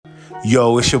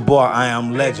Yo, it's your boy, I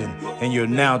Am Legend, and you're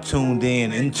now tuned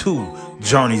in into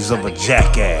Journeys of a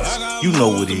Jackass. You know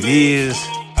what it is.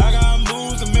 I got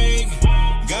moves to make,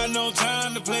 got no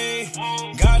time to play,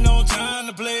 got no time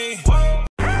to play.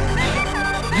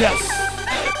 Yes,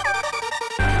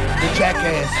 the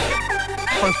Jackass,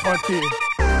 First Frontier,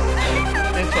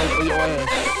 intro for your ass.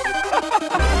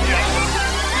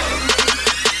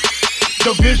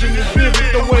 The vision is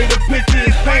vivid, the way the picture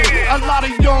is painted. A lot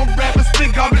of young rappers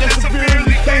think I'm just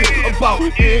severely thinking about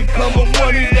income or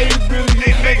money they really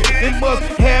ain't making. They must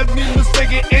have me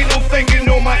mistaken, ain't no thinking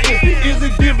on my end. Is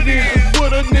it dividends? Is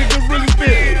what a nigga really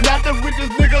spend? Not the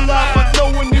richest nigga alive, but know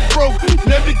when he broke.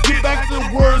 Let me get back to the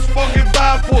words fucking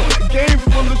vibe for a game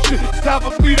full of shit. It's time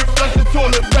for me to flush the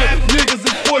toilet. Rap niggas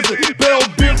is poison. Bell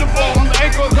build the ball on the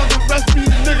ankles of the rest of these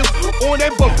niggas on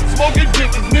that boat. Smoking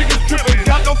ditches, niggas tripping,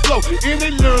 got no flow. In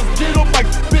they lyrics, get on mic,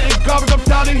 spitting garbage, I'm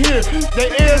tired of here.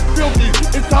 They ass filthy,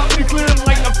 it's time to be clear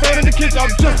like a fan in the kitchen. I'm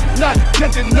just not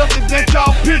catching nothing that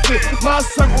y'all pitching. My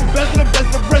circle, best of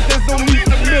the rest, there's no need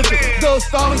to miss it. The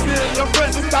stars in the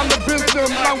rest, it's time to build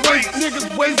them. I waste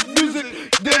niggas, waste music,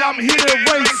 then I'm here to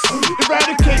erase.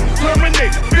 Eradicate,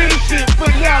 terminate, finish it,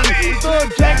 finale.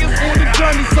 The Jackets on the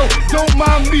journey, so don't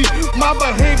mind me. My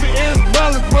behavior is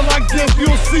violent, well I guess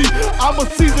you'll see. I'm a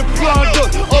seasoned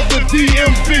product of the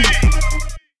DMV.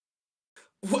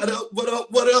 What up, what up,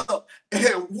 what up,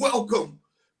 and welcome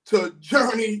to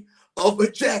Journey of a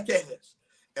Jackass.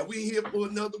 And we here for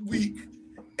another week,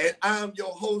 and I'm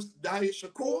your host, Daya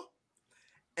Shakur,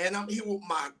 and I'm here with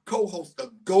my co-host,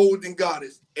 the Golden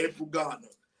Goddess, April Gardner.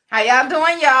 How y'all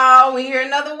doing, y'all? We here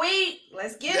another week.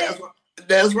 Let's get it.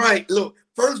 That's right. Look,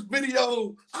 first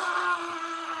video.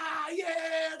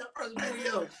 Yeah, the first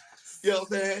video. You know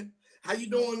what I'm saying? How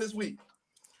you doing this week?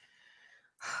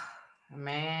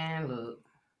 Man, look.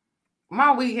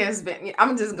 My week has been,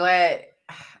 I'm just glad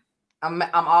I'm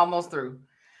almost through.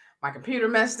 My computer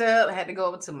messed up. I had to go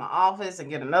over to my office and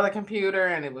get another computer,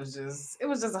 and it was just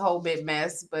a whole big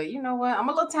mess. But you know what? I'm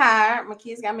a little tired. My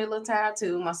kids got me a little tired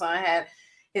too. My son had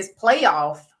his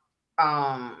playoff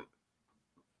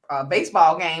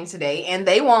baseball game today, and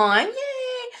they won. Yay!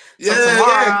 Yeah, so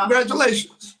tomorrow, yeah,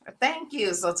 congratulations. Thank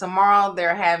you. So tomorrow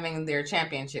they're having their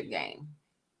championship game.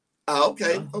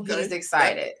 Okay, So okay. He's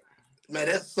excited. Man,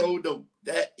 that's so dope.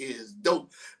 That is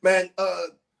dope. Man,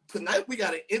 tonight we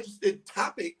got an interesting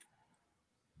topic,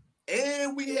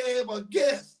 and we have a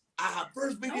guest. Our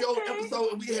first video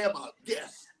episode, and we have a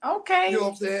guest. Okay. You know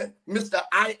what I'm saying? Mr.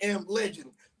 I Am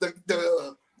Legend, the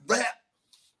rap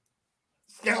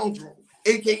scoundrel,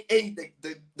 aka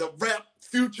the rap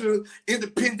future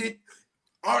independent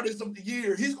artist of the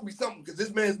year. He's gonna be something because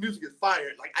this man's music is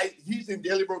fire. Like he's in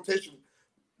daily rotation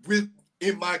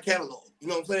in my catalog. You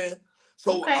know what I'm saying?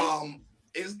 So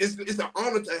it's an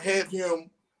honor to have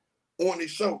him on this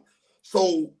show.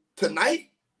 So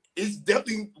tonight it's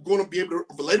definitely going to be able to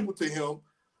relatable to him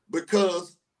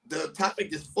because the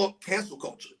topic is fuck cancel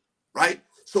culture, right?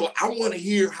 So I want to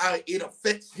hear how it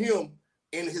affects him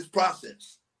in his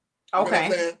process. Okay. You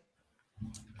know what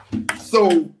I'm saying?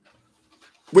 So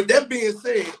with that being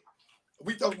said,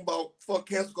 we talking about fuck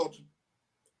cancel culture.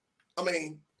 I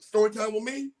mean, story time with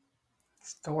me.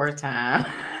 Story time.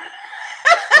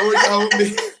 Story time with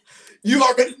me. You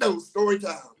already know story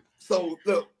time. So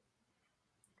look,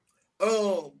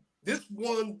 this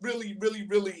one really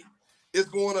is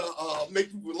going to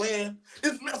make people laugh.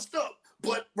 It's messed up,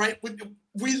 but right,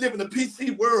 we live in a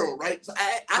PC world, right? So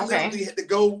I literally had to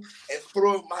go and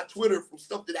throw my Twitter from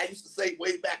stuff that I used to say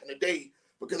way back in the day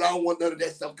because I don't want none of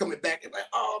that stuff coming back and like,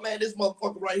 oh man, this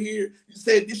motherfucker right here, you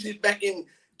said this shit back in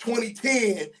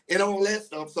 2010 and all that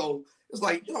stuff. So it's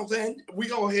like, you know what I'm saying?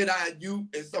 We all had our youth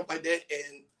and stuff like that,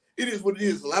 and it is what it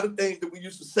is. A lot of things that we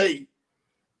used to say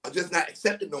are just not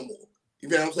accepted no more. You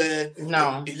know what I'm saying?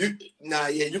 No. You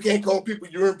can't call people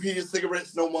European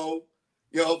cigarettes no more.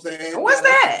 You know what I'm saying? What's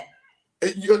that?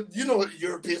 You know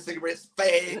European cigarettes,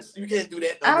 fags. You can't do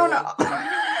that no more. I don't know.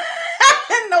 I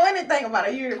didn't know anything about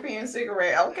a European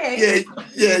cigarette. Okay.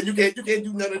 Yeah, you can't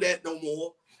do none of that no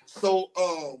more. So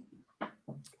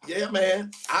yeah,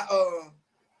 man.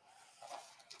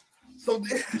 So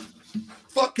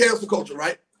fuck cancel culture,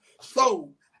 right?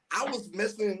 So I was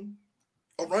messing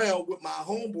around with my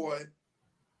homeboy,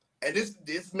 and this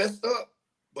messed up,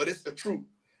 but it's the truth.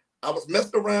 I was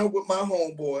messing around with my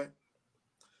homeboy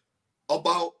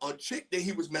about a chick that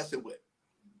he was messing with,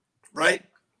 right?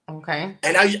 Okay.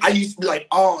 And I used to be like,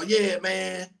 oh yeah,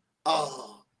 man.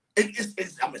 It's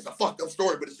a fucked up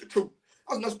story, but it's the truth.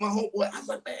 I was messing with my homeboy. I was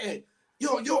like, man,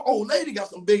 your old lady got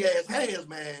some big ass hands,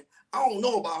 man. I don't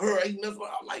know about her. I'm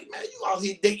like, man, you out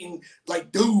here dating like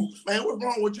dudes, man. What's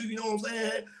wrong with you? You know what I'm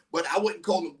saying? but I wouldn't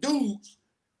call them dudes.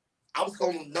 I was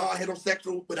calling them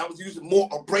non-heterosexual, but I was using more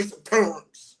abrasive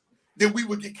terms that we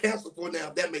would get canceled for now,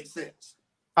 if that makes sense.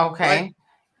 Okay. Right?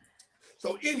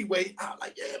 So anyway, I was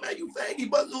like, yeah, man, you faggy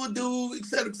but little dude, et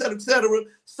cetera,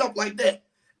 stuff like that.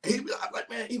 And he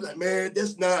was like, man,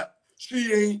 that's not,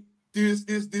 she ain't this,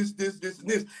 and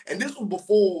this. And this was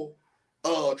before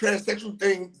transsexual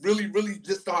thing really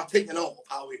just started taking off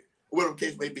out here, whatever the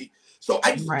case may be. So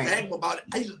I used to drag him about it.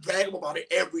 I used to drag him about it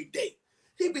every day.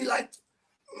 He'd be like,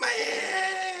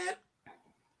 man,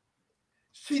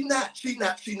 she not.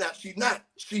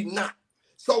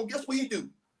 So guess what he do?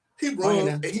 He runs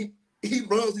and he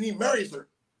runs and he marries her,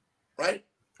 right?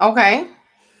 Okay.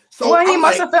 So well, he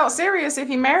must have felt serious if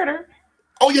he married her.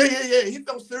 Oh yeah. He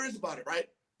felt serious about it, right?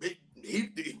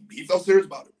 He felt serious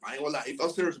about it. I ain't gonna lie, he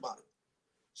felt serious about it.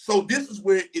 So this is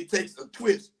where it takes a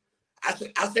twist. I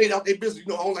stayed out their business.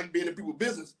 You know, I don't like being in people's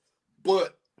business,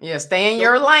 but yeah, stay in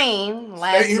your lane.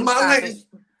 Stay in my lane.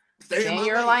 Stay in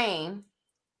your lane.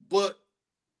 But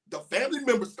the family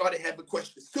members started having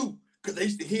questions too, because they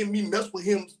used to hear me mess with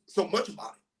him so much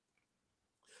about it.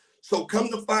 So come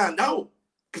to find out,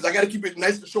 because I got to keep it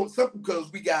nice and short and simple,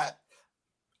 because we got,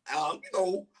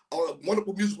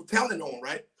 wonderful musical talent on,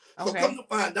 right? Okay. So come to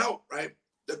find out, right,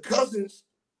 the cousins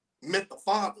met the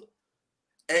father,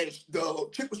 and the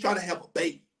chick was trying to have a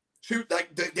baby. She was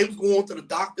like, they was going to the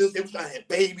doctors, they was trying to have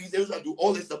babies, they was trying to do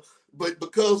all this stuff, but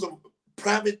because of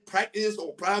private practice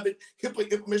or private HIPAA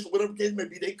information, whatever the case may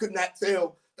be, they could not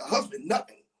tell the husband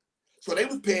nothing. So they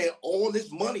was paying all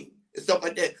this money and stuff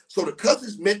like that. So the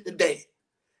cousins met the dad.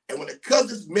 And when the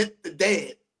cousins met the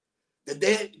dad,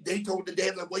 they told the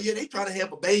dad, like, well, yeah, they trying to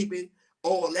have a baby,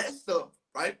 all that stuff,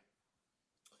 right?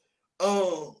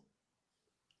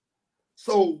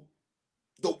 So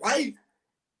the wife,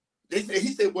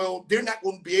 he said, well, they're not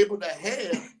going to be able to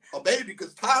have a baby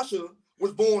because Tasha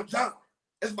was born John.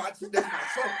 That's my son. You know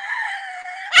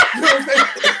what I'm saying?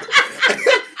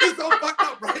 It's so fucked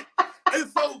up, right?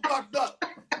 It's so fucked up.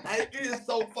 Right? It is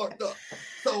so fucked up.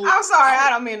 So I'm sorry,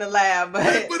 I don't mean to laugh, but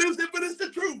it's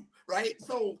the truth, right?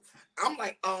 So I'm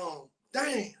like,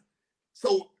 dang.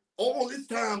 So all this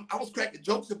time I was cracking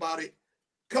jokes about it.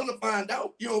 Come to find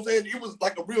out, you know what I'm saying? It was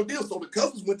like a real deal. So the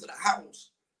cousins went to the house.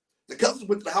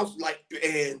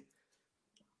 And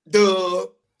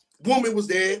the woman was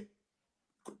there,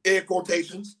 air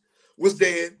quotations, was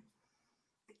there.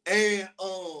 And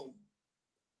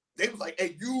they was like,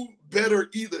 hey, you better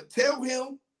either tell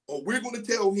him or we're going to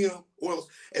tell him or else.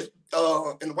 And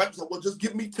the wife was like, well, just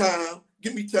give me time.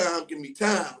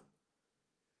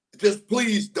 Just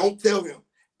please don't tell him.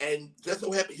 And just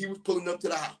so happened he was pulling up to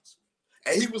the house.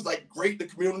 And he was like great in the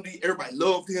community. Everybody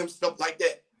loved him, stuff like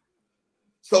that.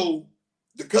 So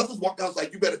the cousins walked out, was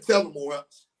like, you better tell him or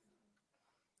else.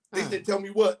 They said, tell me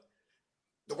what?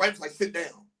 The wife was like, sit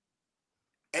down.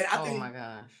 And I think, oh my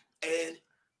gosh. And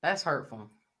that's hurtful.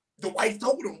 The wife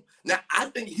told him. Now, I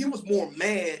think he was more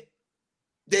mad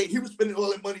that he was spending all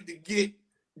that money to get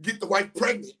the wife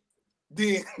pregnant.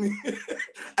 Then,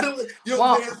 I don't, you know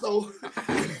what I'm saying? So,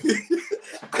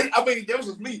 I mean, that was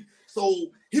just me.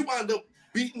 So he wound up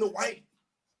beating the wife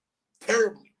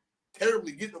terribly,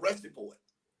 getting arrested for it.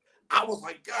 I was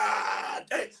like, God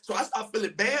dang. So I started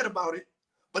feeling bad about it.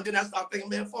 But then I started thinking,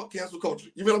 man, fuck cancel culture.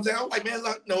 You know what I'm saying? I was like, man,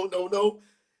 like, no.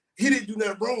 He didn't do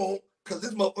nothing wrong because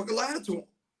this motherfucker lied to him.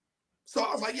 So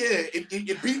I was like, yeah,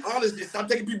 if be honest and stop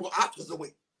taking people's options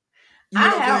away. You know I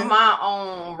have my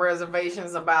own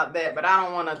reservations about that, but I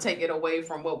don't want to take it away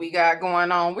from what we got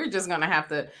going on. We're just going to have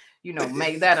to,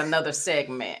 make that another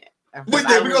segment. We're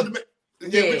going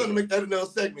to make that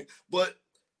another segment. But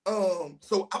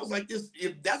so I was like,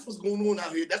 if that's what's going on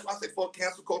out here, that's why I say fuck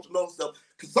cancel culture and all that stuff,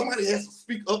 because somebody has to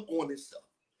speak up on this stuff.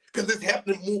 Because it's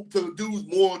happening more to the dudes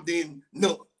more than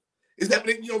none. It's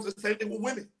happening, the same thing with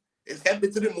women. It's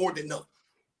happening to them more than none.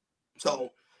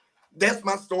 So that's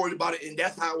my story about it, and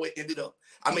that's how it ended up.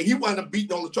 I mean, he wound up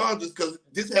beating on the charges because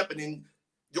this happened in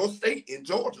your state, in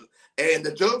Georgia. And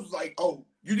the judge was like, oh,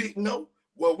 you didn't know?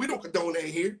 Well, we don't condone that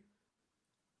here.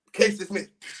 Case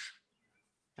dismissed.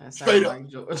 Straight up. Like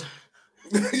Georgia.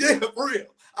 Yeah, for real.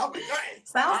 I was like, dang.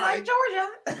 Sounds like Georgia.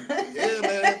 Yeah,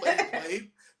 man.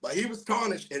 But he was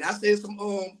tarnished. And I said some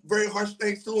very harsh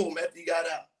things to him after he got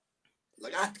out.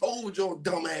 Like, I told your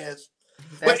dumb ass.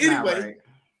 That's but anyway, right.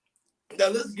 Now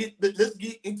let's get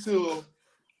into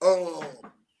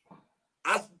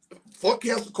for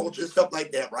cancel culture and stuff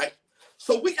like that, right?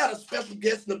 So we got a special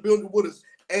guest in the building with us,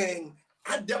 and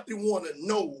I definitely want to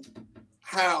know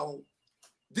how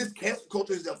this cancel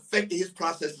culture is affecting his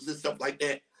processes and stuff like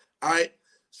that. All right.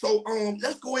 So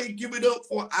let's go ahead and give it up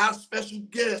for our special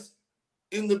guest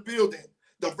in the building,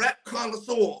 the rap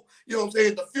connoisseur, you know what I'm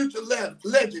saying, the future legend.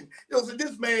 You know what I'm saying?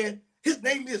 This man, his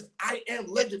name is I Am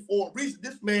Legend for a reason.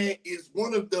 This man is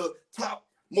one of the top,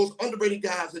 most underrated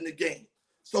guys in the game.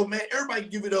 So, man, everybody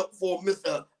give it up for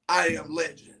Mr. I Am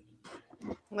Legend.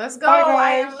 Let's go.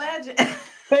 I Am Legend.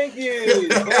 Thank you.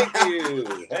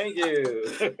 Thank you.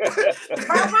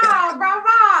 Bravo.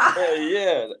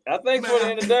 Yeah, I thanks for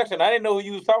the introduction. I didn't know who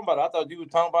you was talking about. I thought you was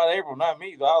talking about April, not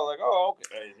me. So I was like, oh,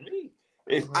 okay, it's me.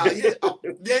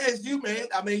 Yeah, it's you, man.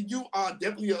 I mean, you are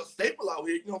definitely a staple out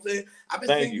here. You know what I'm saying? I've been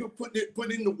seeing you put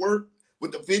in the work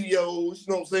with the videos.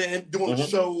 You know what I'm saying? Doing the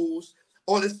shows,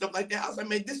 all this stuff like that. I was like,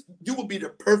 man, you would be the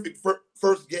perfect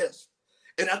first guest.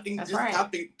 And I think this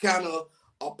topic kind of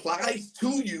applies to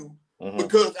you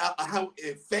because of how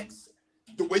it affects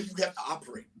the way you have to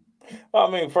operate. I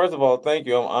mean, first of all, thank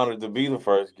you. I'm honored to be the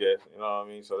first guest. You know what I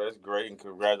mean? So that's great. And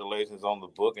congratulations on the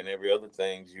book and every other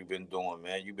things you've been doing,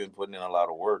 man. You've been putting in a lot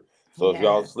of work. So if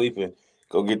y'all sleeping,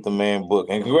 go get the man book.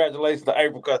 And congratulations to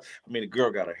April, because, I mean, the girl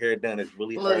got her hair done. It's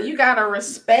really Look, you got to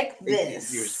respect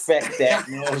this. You respect that.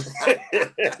 You know what I'm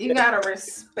saying? You got to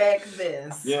respect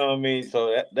this. You know what I mean?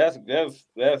 So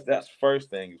that's first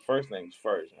thing. First things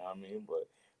first. You know what I mean? But,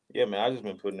 yeah, man, I just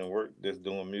been putting in work, just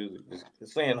doing music, just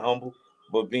staying humble,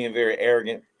 but being very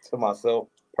arrogant to myself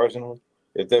personally,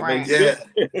 if that makes sense.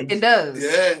 It does.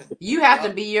 Yeah. You have to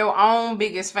be your own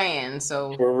biggest fan.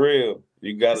 So for real,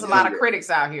 you got. There's a lot of critics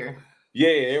out here. Yeah,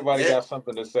 everybody got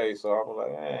something to say. So I was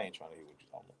like, I ain't trying to hear what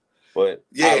you're talking about. But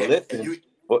I listen.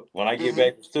 But when I get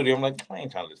back to the studio, I'm like, I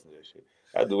ain't trying to listen to this shit.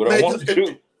 I do what I want to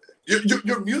do.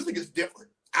 Your music is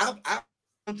different. I've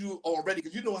told you already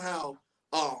because you know how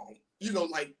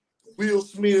like Will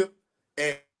Smith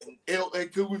and LL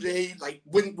Cool J, like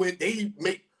when they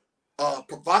make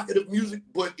provocative music,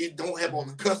 but it don't have all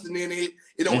the cussing in it.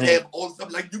 It don't have all the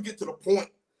stuff. Like you get to the point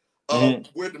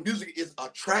where the music is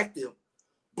attractive,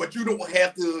 but you don't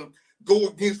have to go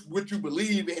against what you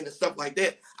believe in and stuff like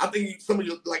that. I think some of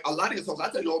your, like a lot of your songs, I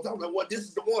tell you all the time, like, well, this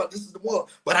is the one.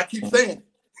 But I keep saying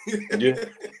it.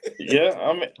 Yeah.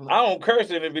 I mean, I don't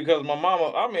curse in it because my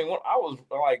mama. I mean, when I was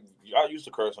like, I used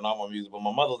to curse on all my music, but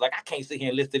my mother was like, I can't sit here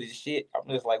and listen to this shit. I'm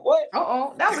just like, what?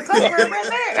 That was a cuss word right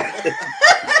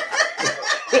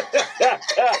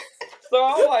there. So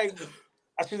I'm like,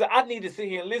 she said, I need to sit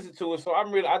here and listen to it. So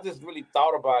I just really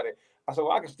thought about it. I said,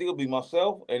 well, I can still be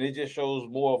myself, and it just shows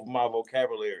more of my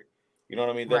vocabulary. You know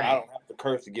what I mean? That I don't have to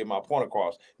curse to get my point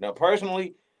across. Now,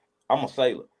 personally, I'm a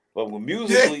sailor. But with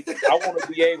musically, I want to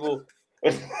be able,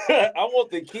 I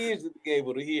want the kids to be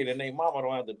able to hear it, and their mama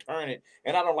don't have to turn it.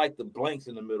 And I don't like the blanks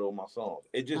in the middle of my song.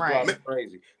 It just drives me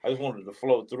crazy. I just wanted to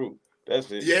flow through.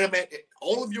 That's it. Yeah, man.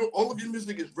 All of your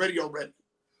music is radio ready.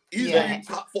 Easily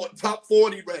top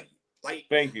 40 ready. Like,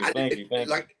 thank you.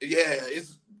 Like, yeah,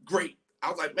 it's great. I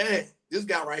was like, man, this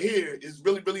guy right here is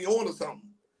really, really on to something.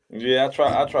 Yeah, I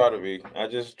try to be. I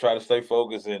just try to stay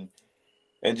focused and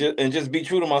just be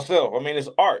true to myself. I mean, it's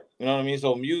art. You know what I mean?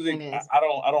 So music, I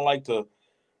don't like to,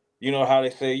 you know how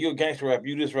they say, you're a gangster rap,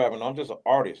 you this rapping. No, I'm just an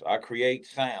artist. I create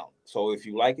sound. So if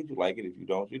you like it, you like it. If you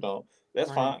don't, you don't.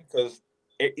 That's fine, because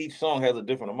each song has a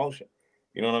different emotion.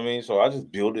 You know what I mean? So I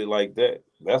just build it like that.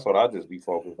 That's what I just be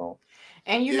focused on.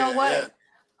 And you know what?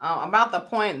 About the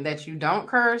point that you don't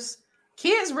curse,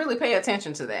 kids really pay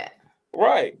attention to that.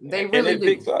 Right. They really do.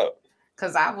 Picks up.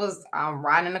 Because I was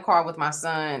riding in the car with my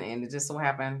son, and it just so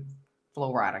happened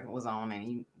Flo Rida was on,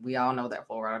 and we all know that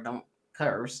Flo Rida don't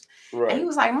curse. Right. And he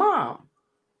was like, Mom,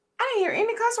 I didn't hear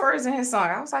any cuss words in his song.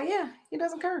 I was like, yeah, he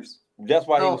doesn't curse. That's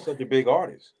why he was such a big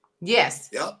artist. Yes.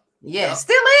 Yep. Yes.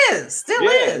 Still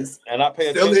is. And I pay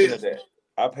attention to that.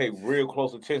 I pay real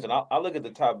close attention. I look at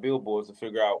the top billboards to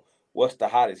figure out what's the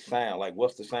hottest sound, like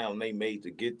what's the sound they made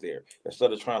to get there,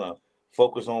 instead of trying to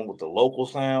focus on with the local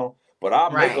sound. But I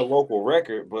make a local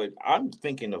record, but I'm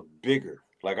thinking of bigger.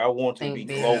 Like I want to be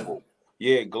global.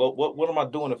 Yeah, what am I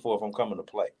doing it for if I'm coming to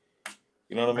play?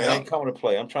 You know what I mean? I ain't coming to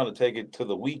play. I'm trying to take it to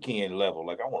the weekend level.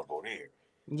 Like I want to go there.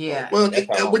 Yeah. Well,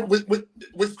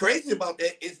 what's crazy about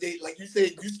that is that, like you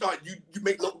said, you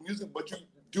make local music, but you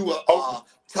do a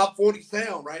top 40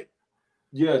 sound, right?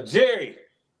 Yeah, Jerry.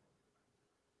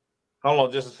 Hold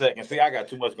on just a second. See, I got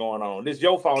too much going on. This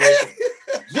your fault.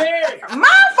 Jerry!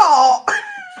 My fault!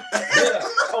 Yeah,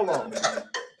 hold on.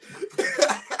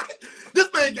 This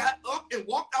man got up and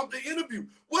walked out the interview.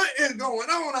 What is going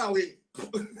on out here?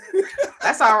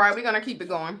 That's all right. We're going to keep it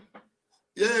going.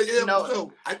 Yeah. No.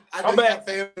 So I just got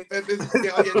family business.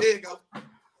 Yeah, there you go.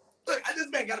 Look, this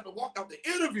man got up and walked out the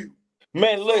interview.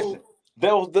 Man, listen.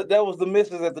 That was the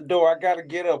missus at the door. I got to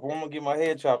get up. I'm going to get my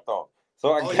head chopped off.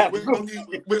 So I got we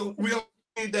don't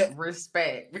need that.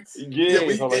 Respect. Yeah,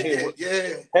 we so like, did hey, that.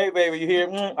 Yeah. hey, baby, you here?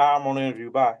 I'm on the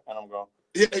interview. Bye, and I'm gone.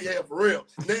 Yeah, for real.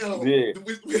 Now, Yeah.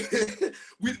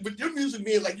 with your music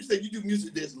being, like you said, you do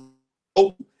music that's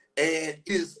local and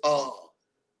is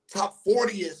top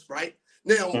 40th, right?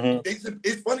 Now,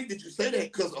 it's funny that you say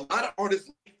that because a lot of artists,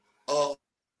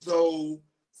 so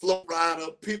Flo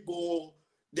Rida, Pitbull,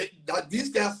 these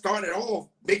guys started off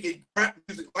making rap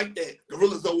music like that.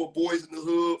 Gorilla Zoe, Boys in the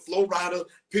Hood, Flo Rida,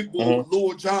 Pitbull,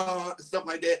 Lil Jon, and stuff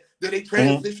like that. Then they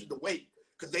transitioned away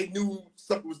because they knew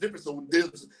something was different. So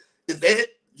is that,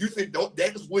 you think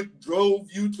that is what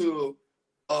drove you to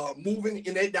moving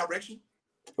in that direction?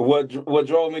 What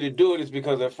drove me to do it is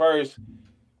because at first,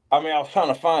 I mean, I was trying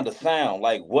to find a sound.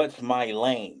 Like, what's my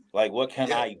lane? Like, what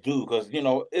can I do? Because, you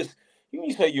know,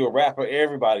 you say you're a rapper,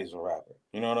 everybody's a rapper.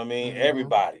 You know what I mean?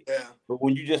 Everybody. Yeah. But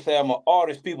when you just say I'm an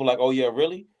artist, people are like, oh, yeah,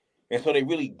 really? And so they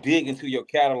really dig into your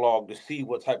catalog to see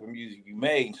what type of music you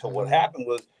made. And so what happened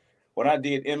was when I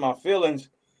did In My Feelings,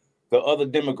 the other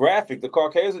demographic, the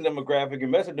Caucasian demographic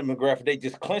and Mexican demographic, they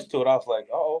just clinched to it. I was like,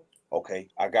 oh, okay,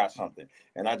 I got something.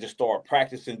 And I just started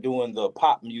practicing doing the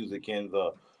pop music and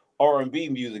the R&B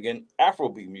music and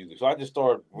Afrobeat music. So I just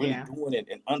started really doing it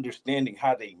and understanding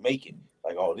how they make it.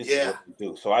 Like, oh, this is what they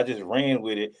do. So I just ran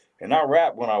with it, and I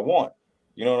rap when I want.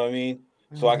 You know what I mean?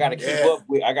 So I got to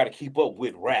keep up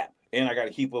with rap, and I got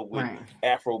to keep up with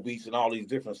Afrobeats and all these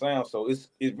different sounds. So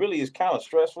it really is kind of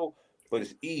stressful, but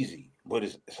it's easy. But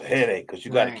it's a headache because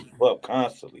you got to keep up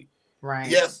constantly. Right.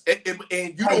 Yes, and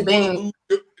you don't want to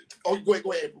lose. Oh,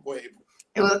 go ahead.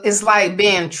 It's like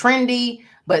being trendy,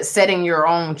 but setting your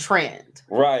own trend.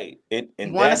 Right. You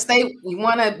want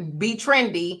to be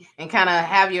trendy and kind of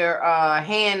have your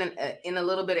hand in a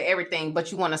little bit of everything,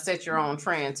 but you want to set your own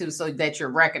trend too, so that you're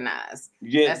recognized.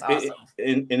 Yeah, that's awesome.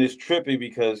 And it's trippy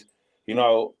because, you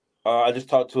know, I just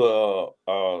talked to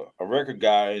a record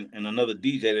guy and another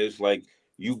DJ that's like,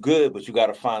 you good, but you got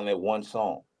to find that one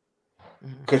song.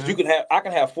 Because I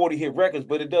can have 40 hit records,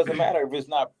 but it doesn't matter if it's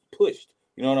not pushed.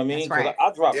 You know what I mean? That's right.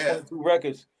 I dropped 22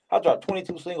 records. I dropped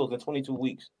 22 singles in 22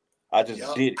 weeks. I just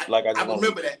did it. Like I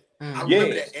remember that. I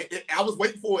remember that. I was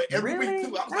waiting for it every week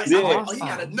too. I was like, oh,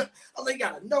 he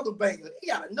got another banger. He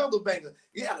got another banger.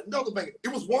 He got another banger.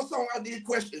 It was one song I did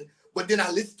question, but then I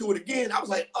listened to it again. I was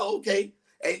like, oh, okay.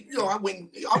 And you know, I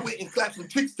went and clapped some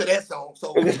kicks to that song.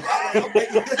 So I was like, okay.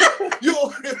 You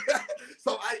know,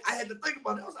 so I had to think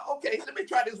about it. I was like, okay, let me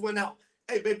try this one out.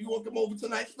 Hey, baby, you want to come over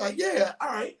tonight? She's like, yeah, all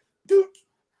right, dude.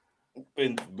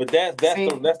 But that's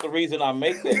the reason I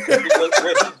make that.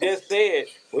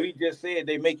 What he just said,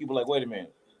 they make you be like, wait a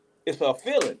minute. It's a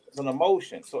feeling, it's an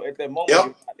emotion. So at that moment, you're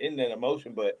not in that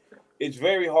emotion, but it's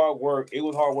very hard work. It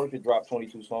was hard work to drop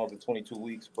 22 songs in 22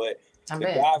 weeks, but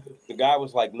the guy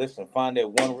was like, listen, find that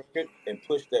one record and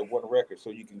push that one record so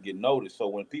you can get noticed. So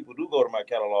when people do go to my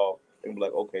catalog, they be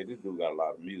like, okay, this dude got a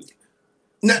lot of music.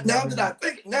 Now that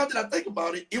I think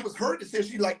about it, it was her that said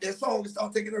she liked that song and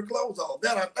started taking her clothes off.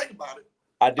 Now that I think about it,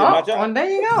 I did my job. Well, there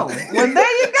you go.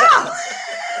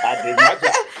 I did my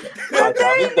job. Well,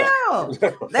 there you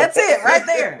go. That's it right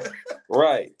there.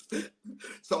 Right.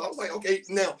 So I was like, okay,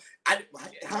 now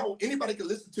how anybody can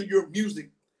listen to your music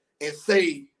and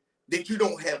say that you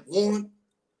don't have one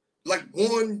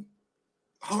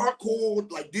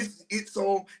hardcore, like this is it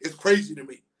song is crazy to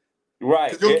me.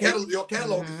 Right. Because your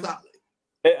catalog is solid.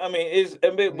 I mean,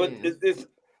 it's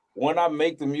when I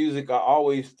make the music, I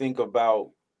always think about,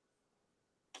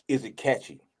 is it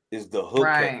catchy? Is the hook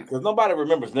catchy? Because nobody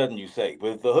remembers nothing you say.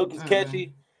 But if the hook is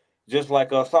catchy, just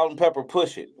like Salt and Pepper,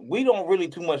 Push It. We don't really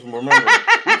too much remember it.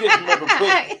 We just remember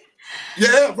Push It.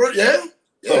 Yeah, bro, yeah.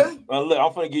 So, look,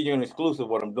 I'm going to give you an exclusive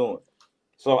what I'm doing.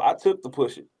 So I took the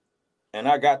Push It, and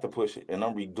I got the Push It, and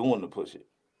I'm redoing the Push It.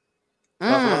 So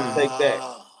I'm going to take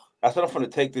that. I said I'm going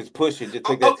to take this Push It. Just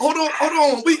take that. Hold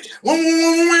on. We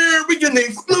getting the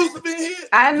exclusive in here.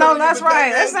 I know, that's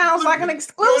right. That sounds like an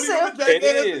exclusive. It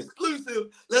is exclusive.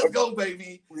 Let's go,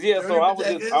 baby. Yeah, so I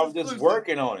was just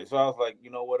working on it. So I was like,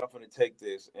 you know what, I'm going to take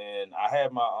this, and I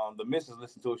had my the missus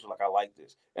listen to it. She's like, I like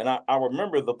this, and I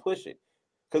remember the Push It,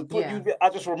 because I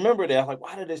just remember that. I was like,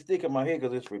 why did it stick in my head?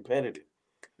 Because it's repetitive.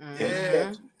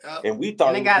 And we thought,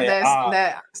 and it got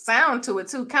that sound to it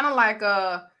too, kind of like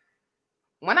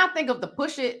when I think of the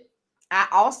Push It, I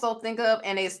also think of,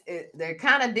 and they're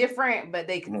kind of different, but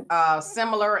they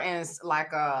similar in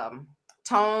like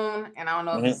tone, and I don't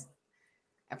know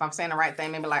if I'm saying the right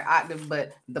thing, maybe like octave,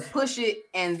 but the Push It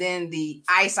and then the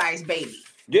Ice Ice Baby.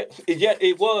 Yeah,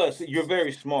 it was. You're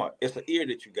very smart. It's the ear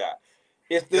that you got.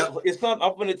 It's something.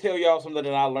 I'm going to tell y'all something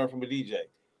that I learned from a DJ.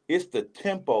 It's the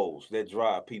tempos that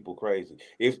drive people crazy.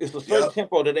 If it's a certain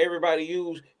tempo that everybody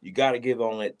use, you got to give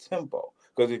on that tempo.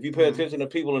 Because if you pay attention to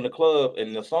people in the club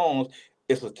and the songs,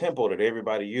 it's a tempo that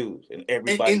everybody use and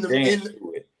everybody dance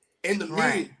to it. In the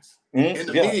mids. Mm-hmm. In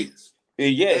the mids.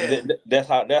 Yeah. That's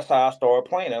how I started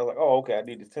playing. I was like, oh, okay, I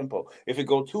need this tempo. If it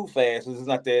go too fast, it's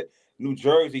not that New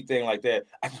Jersey thing like that.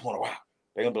 I just want to rock.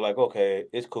 They're gonna be like, okay,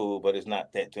 it's cool, but it's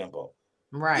not that tempo.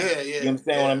 Right. Yeah. You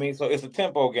understand what I mean? So it's a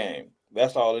tempo game.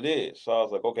 That's all it is. So I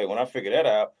was like, okay, when I figured that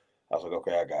out, I was like,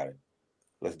 okay, I got it.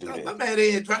 Let's do this. My man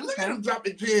ain't dropping. Look at him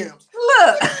dropping gems.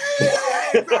 Look.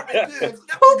 Dropping gems.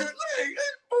 That was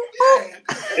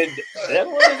good. That's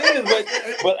what it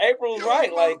is. But April's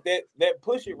right. Like that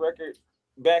Push It record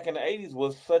back in the 80s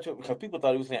was because people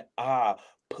thought he was saying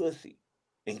pussy,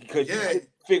 and because you couldn't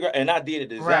figure. And I did it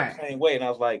the exact same way, and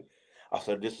I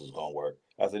said this is gonna work.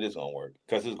 I said this is gonna work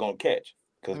because it's gonna catch.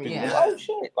 Because people go, oh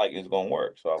shit, like it's gonna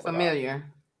work. So I was familiar. Like,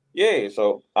 yeah,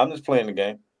 so I'm just playing the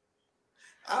game.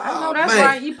 I know that's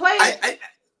right. You play it.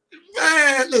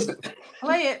 Man, listen.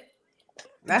 Play it.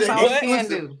 That's all you can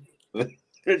do.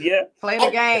 Yeah. Play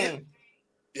the game.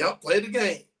 Yeah, play the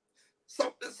game.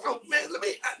 So man,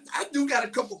 I do got a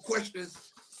couple questions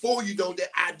for you though that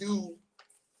I do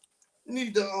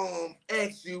need to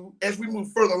ask you as we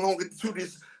move further along into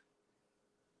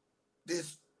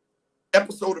this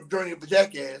episode of Journey of the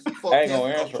Jackass. I ain't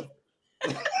gonna answer.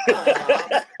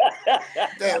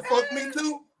 Damn, fuck me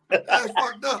too. That's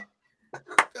fucked up.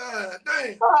 God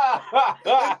damn.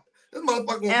 This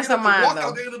motherfucker gonna answer mine, walk though.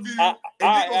 out the interview and they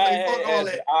gonna say fuck all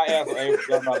that. I answer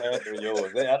April. I'm not answering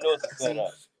yours. I know it's a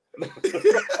setup.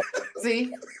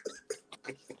 See?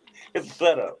 It's a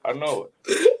setup. I know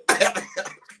it.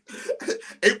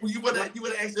 April, you wanna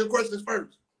ask your questions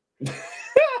first?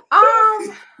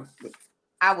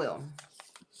 I will.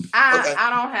 I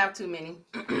don't have too many.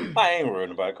 I ain't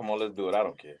worried about it. Come on, let's do it. I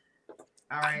don't care.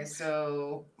 All right,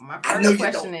 so my first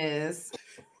question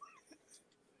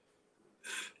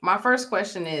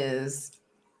is,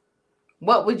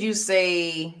 what would you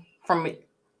say from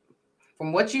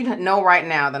what you know right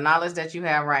now, the knowledge that you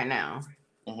have right now?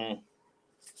 Mm-hmm.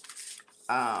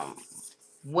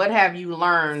 What have you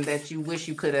learned that you wish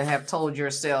you could have told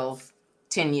yourself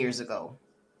 10 years ago?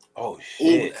 Oh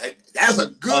shit! Ooh, that's a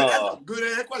good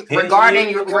question. Regarding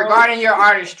your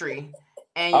artistry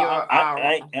and your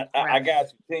I got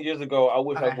you. 10 years ago, I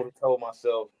wish I would have told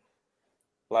myself,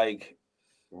 like,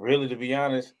 really, to be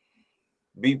honest,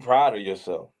 be proud of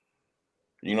yourself.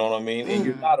 You know what I mean? And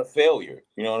you're not a failure.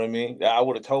 You know what I mean? I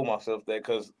would have told myself that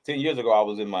because 10 years ago I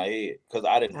was in my head because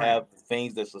I didn't have the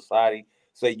things that society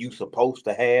say you supposed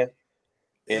to have.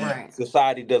 And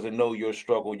society doesn't know your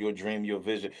struggle, your dream, your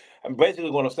vision. And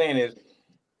basically what I'm saying is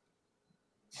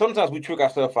sometimes we trick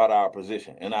ourselves out of our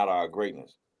position and out of our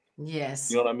greatness. Yes.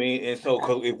 You know what I mean? And so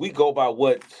cause if we go by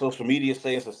what social media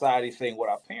say and society saying, what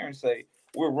our parents say,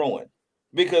 we're ruined.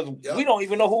 Because we don't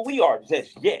even know who we are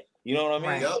just yet. You know what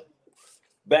I mean? Yep.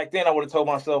 Back then I would have told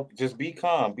myself, just be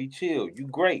calm, be chill. You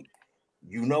great.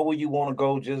 You know where you want to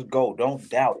go, just go. Don't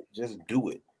doubt it. Just do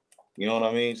it. You know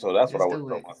what I mean? So that's what I would have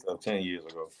told myself 10 years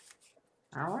ago.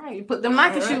 All right. You put them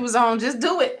Nike shoes on. Just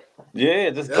do it. Yeah,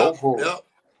 just go for it.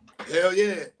 Hell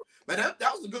yeah. Man, that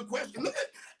was a good question. Look at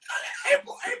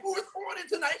April is on it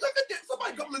tonight. Look at this.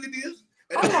 Somebody come look at this.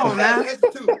 Come on now.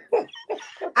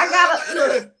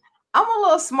 I'm a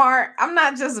little smart. I'm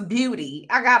not just beauty.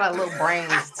 I got a little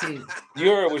brains too.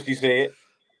 You heard what she said.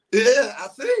 Yeah, I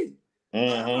see.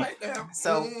 Mm-hmm. Right now.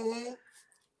 So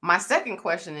my second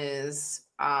question is,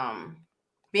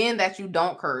 being that you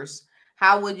don't curse,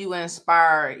 how would you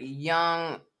inspire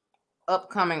young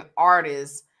upcoming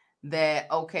artists that,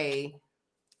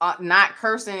 not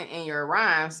cursing in your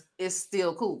rhymes is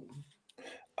still cool?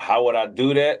 How would I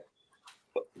do that?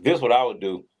 This is what I would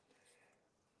do.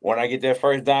 When I get that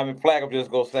first diamond plaque, I'm just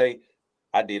going to say,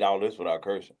 I did all this without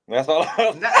cursing. That's all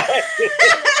I'm saying.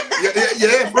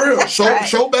 Yeah, for real.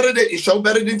 Show better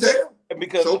than tell.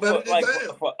 Because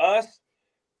for us,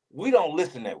 we don't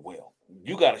listen that well.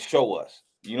 You got to show us.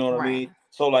 You know what I mean?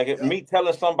 So like if me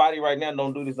telling somebody right now,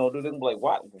 don't do this, I'm like,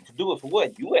 what? Do it for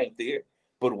what? You ain't there.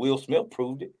 But Will Smith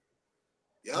proved it.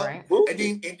 Yeah. Right. And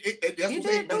then that's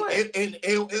what and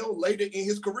LL later in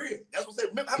his career. That's what I'm saying.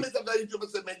 Remember how many times I ever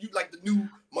said, man, you like the new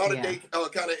modern day kind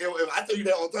of LL. I tell you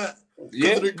that all the time.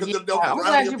 I'm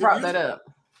glad you brought that up.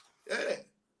 Yeah.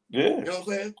 Yeah. You know what I'm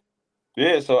saying?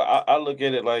 Yeah, so I look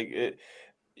at it like it,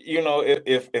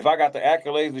 if I got the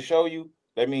accolades to show you,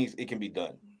 that means it can be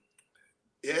done.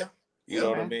 Yeah. You know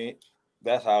what I mean?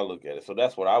 That's how I look at it. So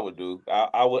that's what I would do.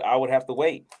 I would have to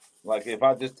wait. Like if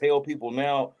I just tell people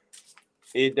now,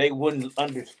 they wouldn't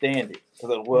understand it.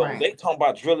 Because they talking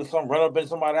about drilling something, run up in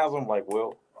somebody's house. I'm like,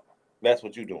 well, that's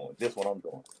what you're doing. This is what I'm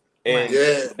doing. And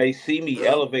Yeah. they see me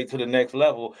elevate to the next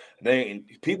level.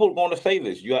 People are going to say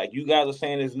this. You guys are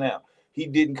saying this now. He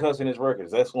didn't cuss in his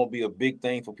records. That's going to be a big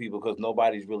thing for people because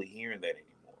nobody's really hearing that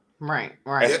anymore. Right.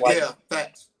 Yeah,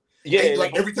 facts. Yeah, and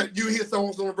like every time you hear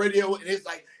songs on the radio, and it's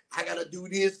like, I gotta do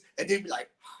this, and then be like,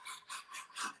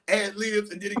 ad libs,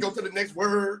 and then it go to the next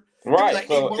word. Right. Like,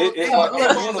 so it's like I'm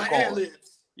a unicorn. Like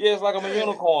yeah, it's like I'm a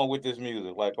unicorn with this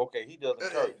music. Like, okay, he does a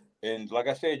church. And like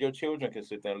I said, your children can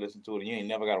sit there and listen to it, and you ain't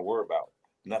never got to worry about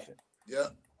nothing. Yeah.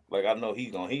 Like, I know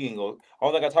he ain't go.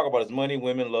 All thing I talk about is money,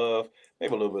 women, love,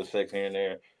 maybe a little bit of sex here and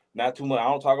there. Not too much. I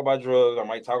don't talk about drugs. I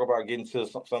might talk about getting to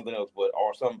something else,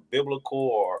 or some biblical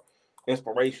or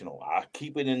inspirational. I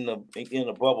keep it in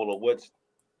the bubble of what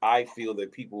I feel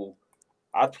that people.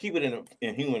 I keep it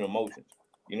in human emotions.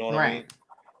 You know what I mean?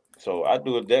 So I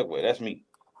do it that way. That's me.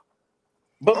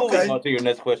 But moving on to your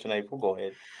next question, April. Go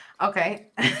ahead. Okay.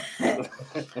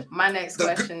 My next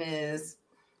question is,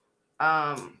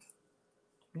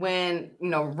 when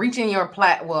reaching your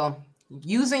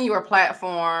using your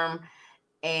platform,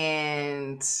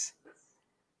 and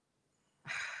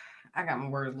I got my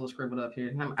words a little scribbled up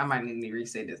here. I might need to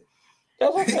re-say this.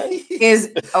 That's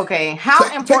okay.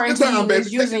 How important to you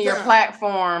is using your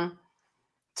platform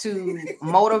to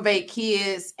motivate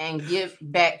kids and give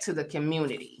back to the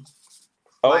community?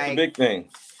 Oh, it's a big thing.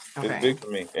 It's big for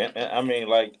me, and I mean,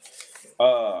 like,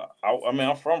 I mean,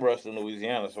 I'm from Ruston,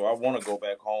 Louisiana, so I want to go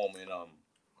back home and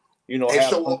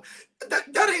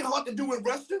that ain't hard to do in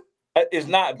Ruston. It's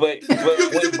not, but you can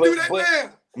do that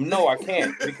now. No, I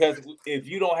can't, because if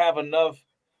you don't have enough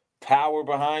power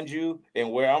behind you,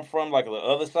 and where I'm from, like the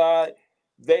other side,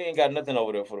 they ain't got nothing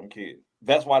over there for them kids.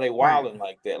 That's why they wilding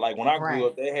like that. Like when I grew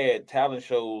up, they had talent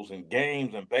shows and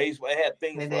games and baseball. They had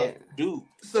things for us to do.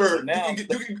 Sir, now, you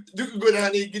can go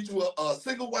down there and get you a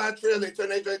single wide trailer and turn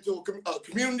that into a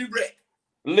community rec.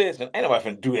 Listen, ain't nobody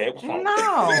finna do that. What's wrong? I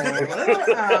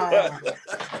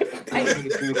ain't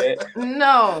gonna do that.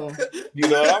 No.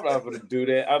 I'm not gonna do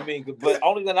that. I mean, but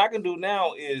only thing I can do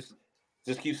now is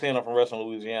just keep saying I'm from Ruston,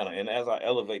 Louisiana. And as I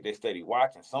elevate, they steady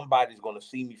watching. Somebody's gonna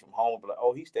see me from home and be like,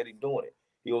 oh, he's steady doing it.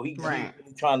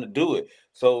 He's trying to do it.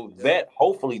 So that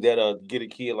hopefully that'll get a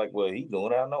kid like, well, he's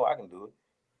doing it. I know I can do it.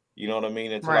 You know what I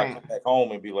mean? Until I come back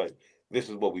home and be like, this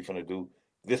is what we finna do.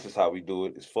 This is how we do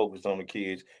it. It's focused on the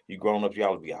kids. You grown ups,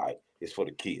 y'all be all right. It's for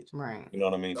the kids. Right. You know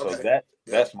what I mean? So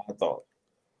that's my thought.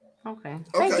 Okay.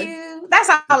 Thank you. That's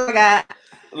all I got.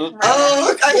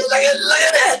 Oh, okay. Look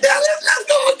at that. Now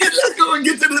let's go and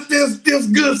get to this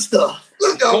good stuff.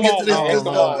 Let's go and get to this good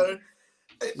stuff.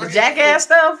 The jackass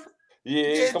stuff?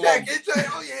 Yeah,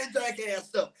 jackass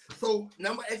stuff. So now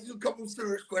I'm gonna ask you a couple of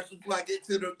serious questions before I get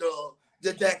to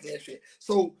the jackass shit.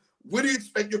 So, what do you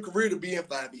expect your career to be in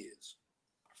 5 years?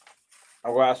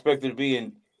 Well, I expect it to be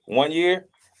in 1 year.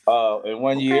 In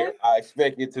 1 year, I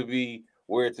expect it to be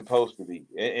where it's supposed to be.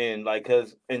 And like,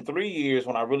 cause in 3 years,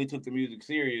 when I really took the music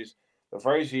serious, the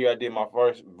first year I did my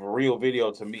first real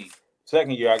video to me.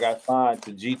 Second year, I got signed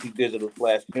to GT Digital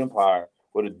 / Empire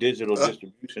with a digital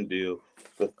distribution deal.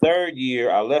 The third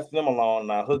year, I left them alone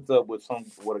and I hooked up with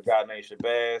a guy named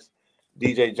Shabazz,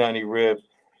 DJ Johnny Rip,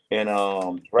 and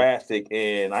Drastic,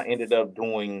 and I ended up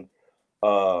doing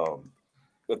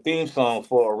the theme song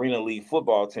for Arena League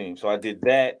football team. So I did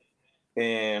that,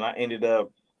 and I ended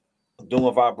up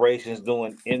doing Vibrations,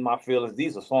 doing In My Feelings.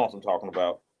 These are songs I'm talking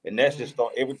about, and that's just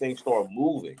everything started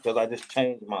moving because I just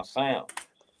changed my sound.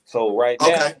 So right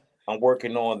now, I'm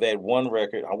working on that one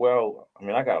record. Well, I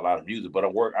mean, I got a lot of music, but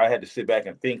I had to sit back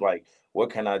and think, like,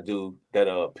 what can I do that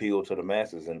appeal to the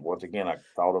masses? And once again, I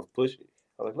thought of Push It.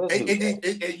 I was like, let's do that.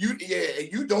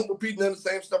 And you don't repeat none of the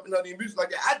same stuff in none of your music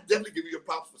like that. I definitely give you a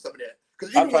props for some of that.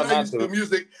 Because even when I used to do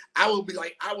music, I would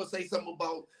say something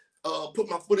about put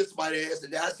my foot in somebody's ass,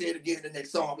 and then I say it again in the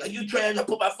next song. Like, you trying to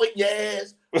put my foot in your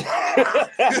ass?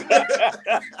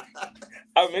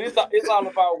 I mean, it's all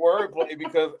about wordplay,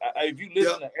 because if you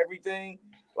listen to everything,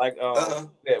 like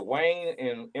that Wayne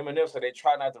and Eminem said, they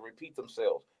try not to repeat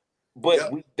themselves.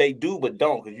 But they do, but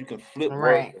don't, because you can flip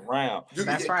words around.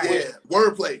 That's right. Yeah,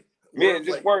 wordplay. Yeah,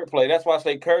 just wordplay. That's why I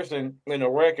say cursing in a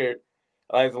record.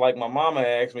 Like my mama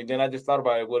asked me, then I just thought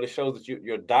about it. Well, it shows that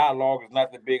your dialogue is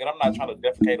not that big, and I'm not trying to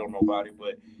defecate on nobody,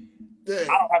 but I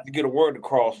don't have to get a word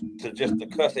across to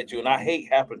cuss at you, and I hate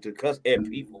having to cuss at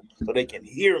people so they can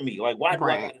hear me. Like, why do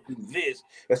I gotta do this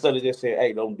instead of just saying,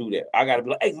 "Hey, don't do that"? I gotta be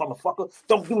like, "Hey, motherfucker,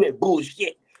 don't do that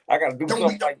bullshit." I gotta do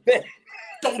something like that.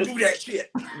 Don't do that shit.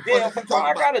 Yeah,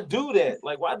 I gotta do that.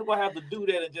 Like, why do I have to do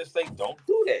that and just say, "Don't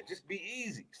do that"? Just be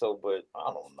easy. So, but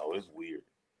I don't know. It's weird.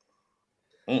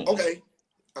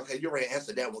 Okay, you already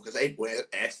answered that one because April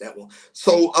asked that one.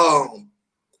 So,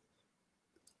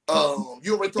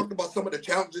 You already talked about some of the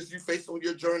challenges you faced on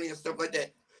your journey and stuff like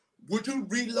that. Would you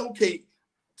relocate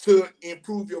to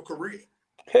improve your career?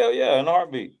 Hell yeah, in a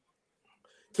heartbeat.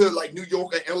 To like New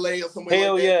York or LA or somewhere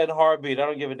Hell like that? yeah, in a heartbeat. I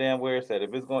don't give a damn where it's at.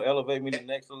 If it's gonna elevate me to the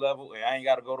next level and I ain't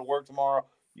gotta go to work tomorrow,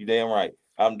 you damn right.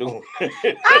 I'm doing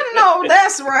it. I know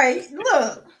that's right.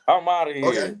 Look. I'm out of here.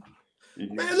 Okay.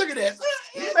 Man, look at that.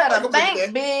 You better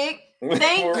think big.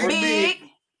 Think big.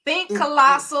 Think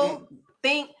colossal.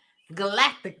 Think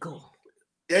galactical.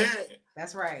 Yeah.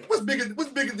 That's right. What's bigger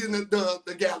than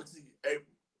the galaxy? Hey.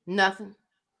 Nothing.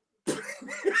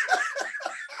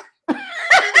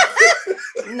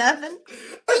 Nothing.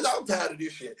 I'm tired of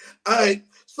this shit. All right.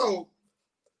 So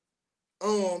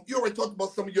you already talked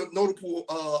about some of your notable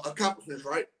accomplishments,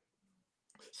 right?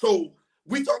 So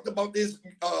we talked about this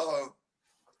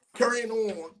carrying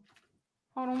on.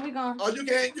 Hold on, we gone. Oh, you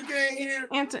can't hear.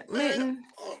 Intermittent.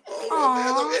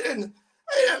 Oh, man.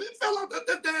 It fell out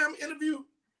that damn interview.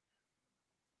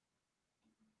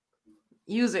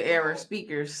 User error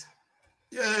speakers.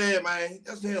 Yeah, man.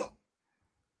 That's him.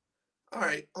 All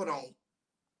right, hold on.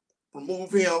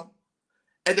 Remove him.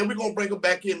 And then we're gonna bring him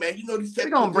back in, man. You know these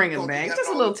technical. We're gonna bring him back. Just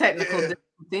a little technical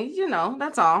thing, you know,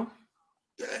 that's all.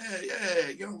 Yeah,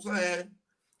 you know what I'm saying?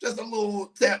 Just a little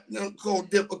technical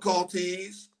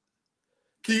difficulties.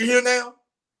 Can you hear now?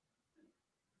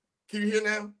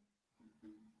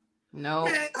 No.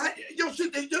 Man, your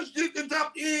shit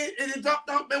dropped in and it dropped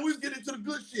out, man. We was getting to the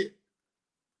good shit.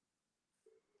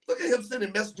 Look at him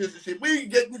sending messages and shit. We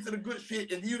ain't getting into the good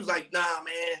shit, and he was like, nah,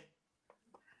 man.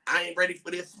 I ain't ready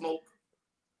for this smoke.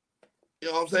 You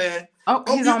know what I'm saying? Oh,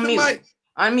 he's on mute.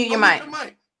 Unmute your mic.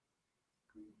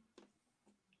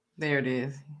 There it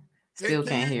is. Still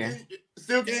can't hear.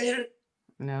 Still can't hear?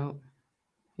 No.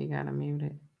 He got to mute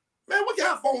it. Man, what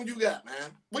kind of phone you got,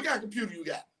 man? What kind of computer you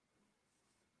got?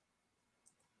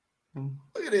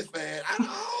 Look at this, man.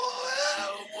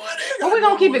 Well, we're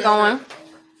going to keep it going.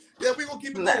 Yeah, we're going to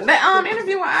keep it going. The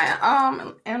interview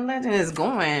and Legend is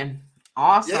going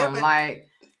awesome. Yeah, like,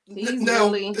 he's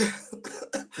really...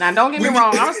 Now, don't get me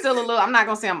wrong. I'm not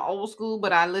going to say I'm old school,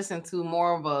 but I listen to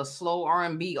more of a slow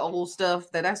R&B old stuff.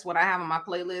 That's what I have on my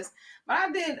playlist. But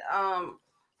I did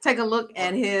take a look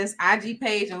at his IG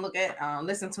page and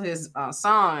listen to his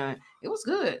song. It was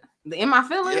good. In My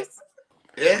Feelings.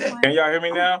 Yeah. Can y'all hear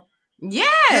me now? Yes.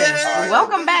 Yeah.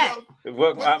 Welcome back.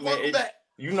 Welcome back.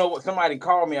 You know what? Somebody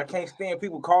called me. I can't stand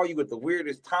people call you at the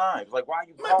weirdest times. Like, why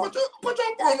you call? Put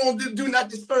your phone on. Do not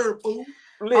disturb, fool.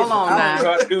 Listen, hold on now. I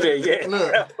don't do that yet.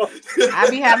 Look, I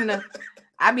be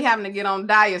having to get on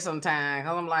diet sometimes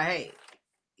because I'm like, hey,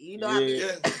 you know.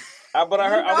 Yeah. But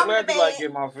I'm glad you like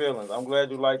In My Feelings. I'm glad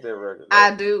you like that record.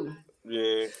 I do.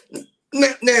 Yeah.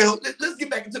 Now let's get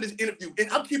back into this interview, and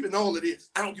I'm keeping all of this.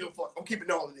 I don't give a fuck. I'm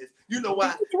keeping all of this. You know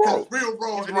why? Because real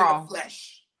raw and in the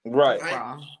flesh. Right.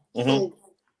 So,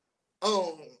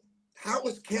 how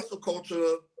is cancel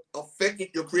culture affecting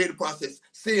your creative process?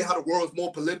 Seeing how the world is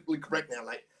more politically correct now,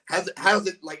 like how's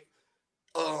it like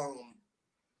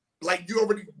you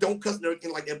already don't cuss and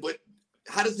everything like that, but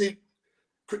how does it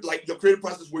like your creative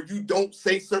process where you don't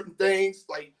say certain things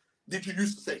like did you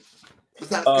used to say?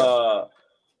 Besides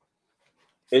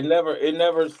it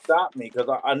never stopped me because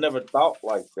I never thought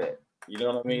like that. You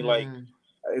know what I mean? Like,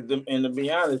 and to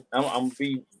be honest, I'm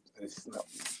be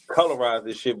colorize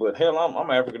this shit, but hell,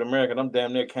 I'm African American. I'm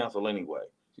damn near canceled anyway.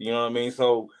 You know what I mean?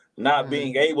 So not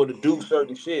being able to do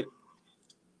certain shit,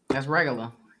 that's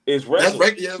regular. It's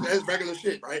regular. That's regular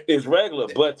shit, right? It's regular,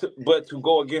 but to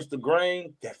go against the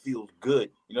grain, that feels good.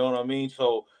 You know what I mean?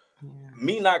 So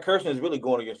me not cursing is really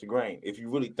going against the grain if you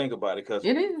really think about it, because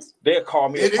it is. They'll call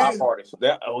me a pop artist.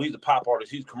 He's a pop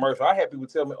artist. He's commercial. I had people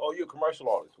tell me, "Oh, you're a commercial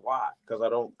artist." Why? Because I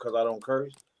don't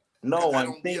curse. No, I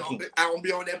don't be on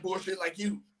that bullshit like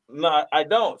you. No, I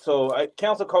don't. So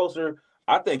cancel culture,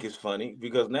 I think it's funny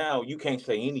because now you can't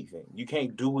say anything. You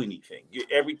can't do anything.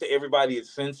 Everybody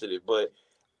is sensitive, but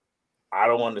I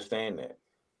don't understand that.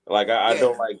 Like I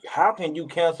don't like. How can you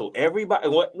cancel everybody?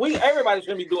 Everybody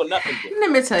shouldn't be doing nothing.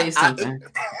 Let me tell you something.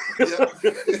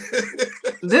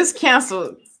 This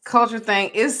cancel culture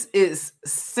thing is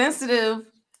sensitive,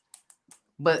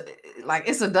 but like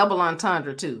it's a double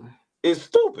entendre too. It's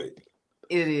stupid.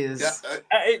 It is.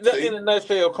 In a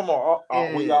nutshell, come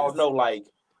on. We all know, like,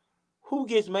 who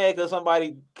gets mad because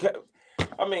somebody...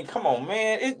 I mean, come on,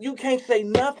 man. You can't say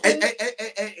nothing.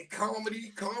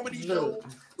 Comedy shows.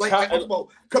 Like about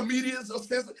comedians are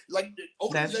censored. Like,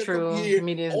 that's true.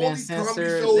 Comedians been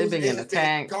censored. They've been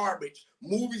attacked. Garbage.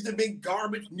 Movies have been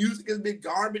garbage. Music has been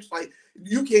garbage. Like,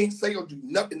 you can't say or do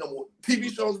nothing no more.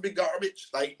 TV shows have been garbage.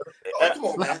 Like, come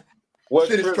on, man. What's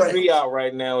tripping me out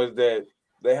right now is that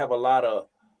they have a lot of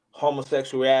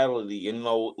homosexuality, you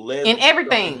know, in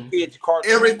everything, kids,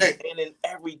 cartoons, Everything. and in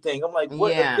everything. I'm like,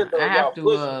 what yeah, agenda I are have y'all to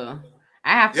pushing?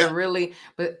 I have to Yeah. really,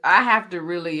 but I have to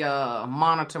really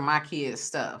monitor my kids'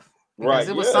 stuff because Right,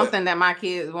 it was yeah. something that my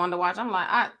kids wanted to watch. I'm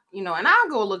like, you know, and I'll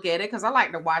go look at it because I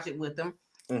like to watch it with them,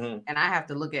 Mhm. and I have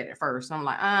to look at it first. I'm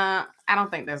like, I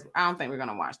don't think we're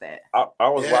gonna watch that. I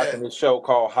was Yeah. watching this show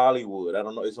called Hollywood. I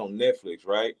don't know, it's on Netflix,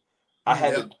 right? I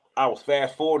had Yeah. to. I was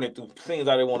fast forwarding through scenes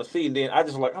I didn't want to see, and then I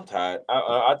just like, I'm tired.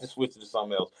 I just switched to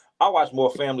something else. I watch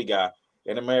more Family Guy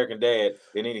and American Dad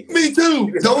than anything. Me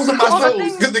too. Those are my Well, the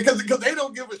shows thing- because they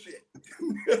don't give a shit.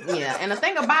 Yeah, and the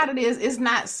thing about it is, it's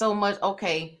not so much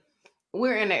okay.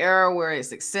 We're in an era where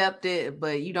it's accepted,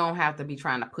 but you don't have to be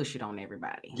trying to push it on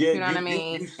everybody. Yeah, You know what I you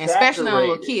mean? And especially on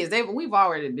little saturate it. kids. We've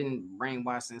already been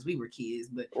brainwashed since we were kids,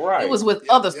 but Right. it was with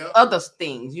Yeah, other yeah. other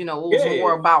things. You know, it was Yeah.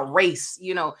 more about race.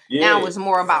 You know, now Yeah. it's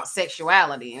more about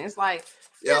sexuality, and it's like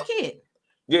you're Yeah. a kid.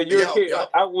 Yeah, you're Yeah, a kid. yeah.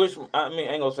 I wish. I mean,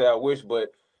 I ain't gonna say I wish,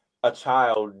 but a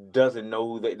child doesn't know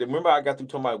who they. Remember, I got through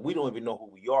talking about we don't even know who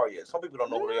we are yet. Some people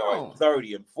don't know who they are No. at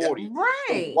 30 and 40. So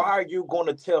Right. why are you going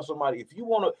to tell somebody if you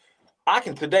want to? I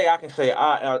can say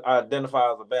I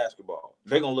identify as a basketball.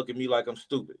 They're gonna look at me like I'm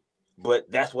stupid,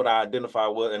 but that's what I identify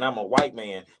with, and I'm a white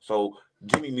man. So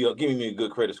give me a good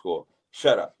credit score.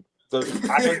 Shut up. So I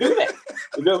can do that.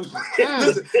 You know what I'm saying?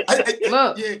 Listen,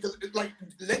 Look. yeah, because like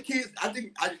that kids, I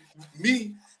think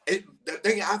the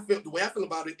thing the way I feel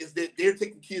about it is that they're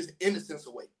taking kids' innocence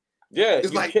away. Yeah,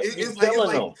 It's like it's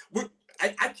like them.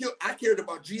 I cared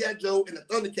about G.I. Joe and the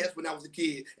Thundercats when I was a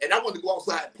kid, and I wanted to go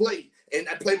outside and play, and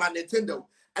I play my Nintendo.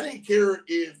 I didn't care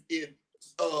if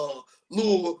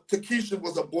little Takesha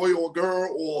was a boy or a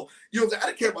girl, or you know what I'm saying. I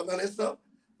didn't care about none of that stuff.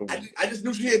 I just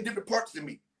knew she had different parts than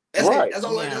me. That's Right. it. That's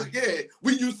all. Yeah.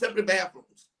 We use separate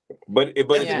bathrooms. But Yeah.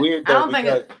 it's weird I though. don't think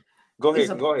Because, go it's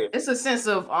ahead. It's a sense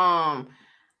of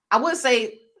I would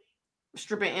say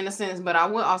stripping innocence, but I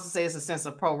would also say it's a sense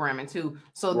of programming too,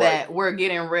 so Right. that we're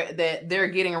getting that they're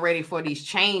getting ready for these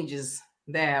changes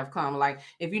that have come. Like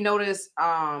if you notice,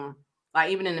 like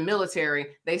even in the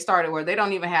military, they started where they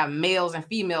don't even have males and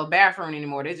female bathroom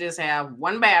anymore. They just have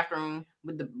one bathroom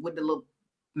with the little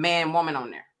man woman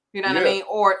on there. You know what I Yeah. mean?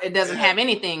 Or it doesn't have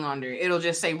anything on there. It'll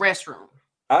just say restroom.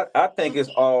 I think it's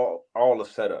all a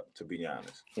setup, to be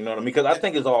honest. You know what I mean? Because I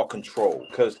think it's all control.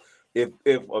 Because if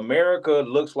America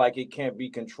looks like it can't be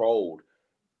controlled,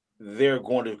 they're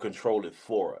going to control it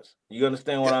for us. You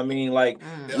understand what I mean? Like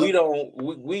they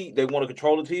want to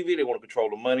control the TV, they want to control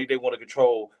the money, they want to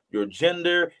control your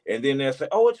gender, and then they'll say,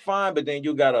 "Oh, it's fine," but then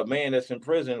you got a man that's in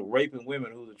prison raping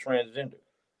women who's a transgender.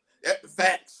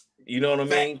 Facts. You know what I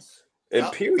mean? And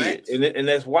Yep, period. facts. And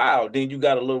that's wild. Then you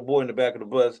got a little boy in the back of the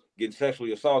bus getting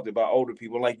sexually assaulted by older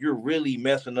people. Like you're really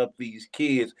messing up these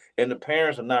kids, and the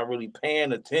parents are not really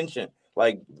paying attention.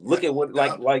 Like, look at what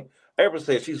like Ever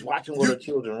said, she's watching what her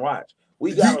children watch.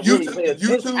 We gotta really pay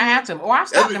attention. I have to, or I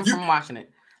stopped them from watching it.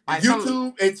 Like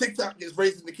YouTube and TikTok is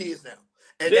raising the kids now.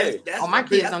 And that's my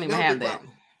kids don't even have that.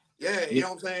 Yeah, you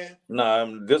know what I'm saying?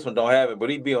 No, this one don't have it, but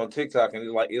he be on TikTok and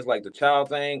it's like the child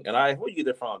thing. And where you get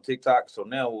that from? TikTok. So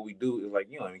now what we do is like,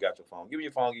 you don't even got your phone. Give me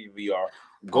your phone, give you VR.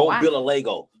 Go build a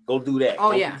Lego. Go do that.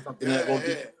 Oh, go yeah. Do something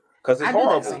because it's I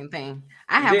horrible. do that same thing.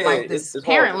 I have like this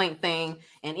parent link thing,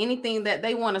 and anything that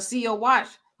they want to see or watch,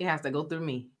 it has to go through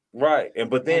me. Right.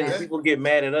 But then people get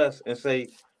mad at us and say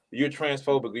you're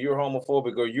transphobic or you're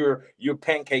homophobic or you're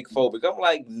pancake phobic. I'm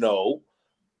like, no.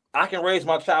 I can raise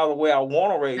my child the way I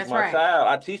want to raise my child.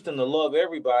 I teach them to love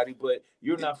everybody, but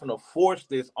you're not going to force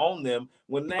this on them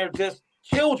when they're just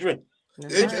children.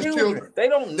 They're just children. They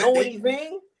don't know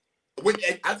anything.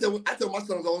 I tell my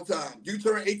sons all the time, you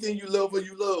turn 18, you love what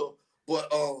you love.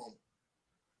 But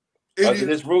under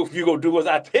this roof, you gonna do as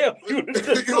I tell you. You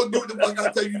don't do what the fuck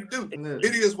I tell you to do.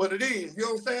 It is what it is. You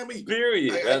know what I'm saying?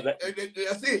 Period.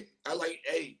 That's it. I like,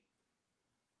 hey.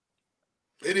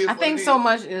 It is. I think so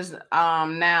much is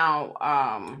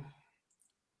now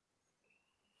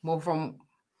more from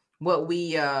what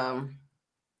we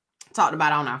talked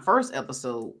about on our first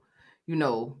episode, you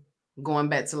know, going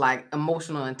back to like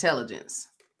emotional intelligence.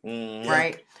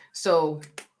 Right? So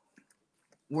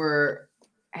the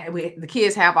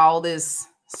kids have all this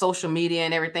social media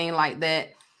and everything like that,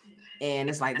 and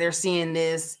it's like they're seeing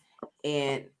this,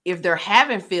 and if they're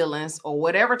having feelings or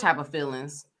whatever type of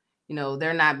feelings, you know,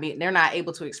 they're not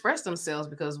able to express themselves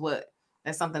because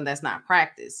that's something that's not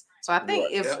practiced. So I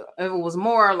think if it was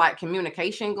more like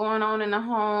communication going on in the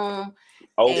home,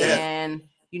 and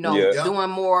you know, doing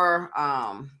more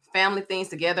family things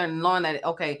together and knowing that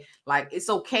like it's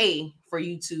okay for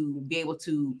you to be able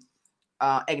to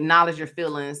acknowledge your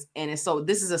feelings, and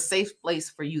this is a safe place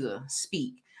for you to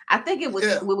speak. I think it would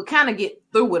we would kind of get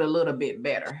through it a little bit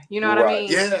better. You know what I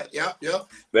mean? Yeah.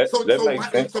 So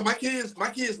my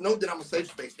kids know that I'm a safe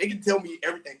space. They can tell me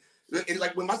everything. And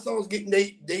like when my son's getting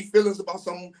they feelings about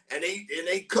something and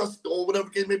they cuss or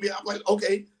whatever it may be, I'm like,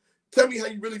 okay, tell me how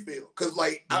you really feel. Cause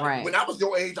like when I was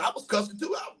your age, I was cussing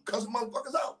too. I was cussing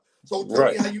motherfuckers out. So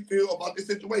tell me how you feel about this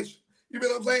situation. You know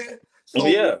what I'm saying? So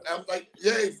I'm like,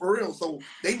 yeah, for real. So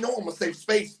they know I'm a safe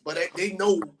space, but they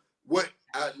know what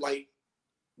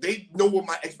they know what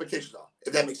my expectations are,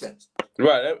 if that makes sense.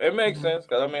 Right. It makes sense.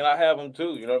 Cause I mean, I have them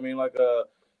too. You know what I mean? Like,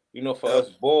 you know, for us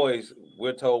boys,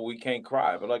 we're told we can't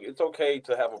cry, but like, it's okay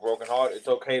to have a broken heart. It's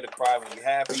okay to cry when you're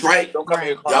happy. That's right. Don't come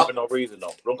here crying for no reason,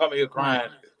 though. Don't come here crying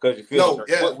because you feel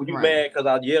when you mad because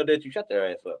I yelled at you, shut their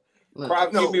ass up. Cry,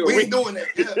 give me a we ain't doing that.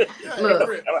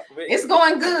 Look, it's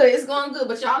going good. It's going good,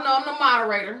 but y'all know I'm the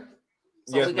moderator.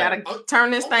 So we gotta turn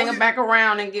this thing back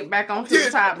around and get back onto the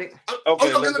topic.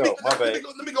 Okay, let's go. My bad.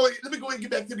 Let me go ahead and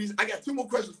get back to these. I got 2 more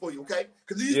questions for you, okay?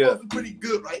 Because these are pretty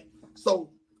good, right? So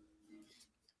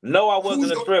no, I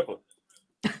wasn't a stripper.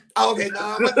 Okay, no,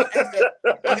 I'm not gonna ask that.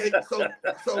 Okay,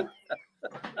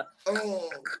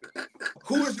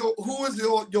 who is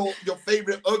your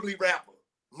favorite ugly rapper?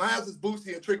 Mine is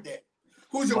Boosie and Trick Daddy.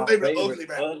 Who's your favorite ugly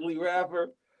rapper? Ugly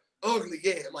rapper? Ugly,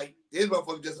 yeah. Like this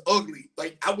motherfucker just ugly.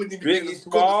 Like I wouldn't even Biggie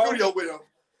go to the studio with him.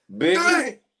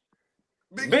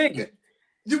 Biggie.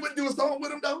 You wouldn't do a song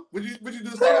with him though? Would you do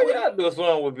a song with him? I'd do a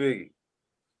song with Biggie.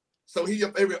 So he's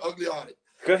your favorite ugly artist.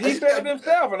 Cause he said it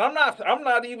himself, and I'm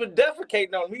not even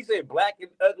defecating on him. He said black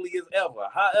and ugly as ever.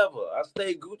 However, I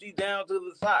stay Gucci down to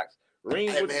the socks.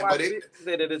 Rings with my bitch. He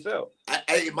said it himself.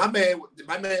 Hey, my man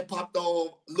popped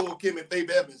on Lil' Kim and Faith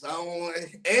Evans.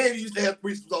 And he used to have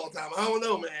threesomes all the time. I don't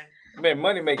know, man. Man,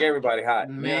 money make everybody hot.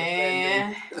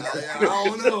 Man. I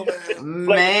don't know, man. Flavor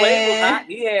Flav was hot.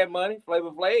 He had money. Flavor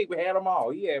Flav, we had them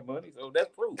all. He had money, so that's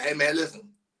proof. Hey, man, listen.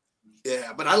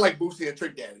 Yeah, but I like Boosie and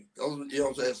Trick Daddy. Those, you know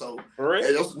what I'm saying? So, for real?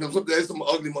 Hey, there's some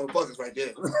ugly motherfuckers right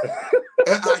there.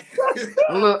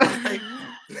 Look.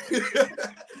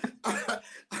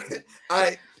 All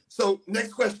right. So,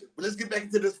 next question. But let's get back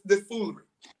into this foolery.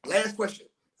 Last question.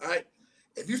 All right.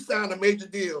 If you sign a major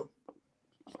deal,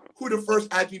 who the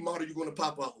first IG model you're going to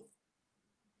pop off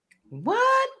with?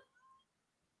 What?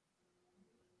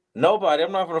 Nobody.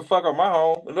 I'm not going to fuck up my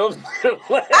home. I know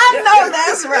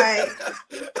that's right.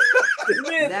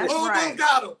 That's right.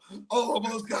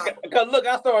 Almost got him. Because look,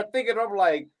 I started thinking, I'm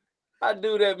like, I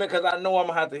do that because I know I'm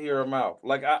gonna have to hear him out.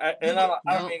 Like I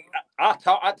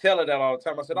tell her that all the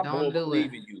time. I said, I'm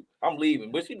leaving you. I'm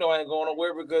leaving, but she know I ain't going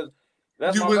nowhere because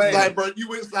that's my baby. You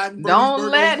went sliding. Don't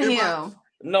let him.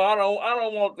 No, I don't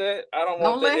want that.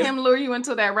 Don't let him lure you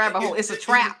into that rabbit hole. It's a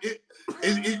trap.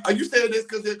 Are you saying this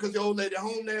because your old lady at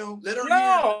home now? Let her.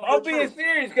 No, I'm being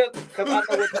serious because I know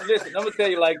what to listen. I'm gonna tell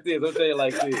you like this.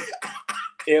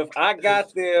 If I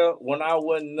got there when I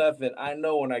wasn't nothing, I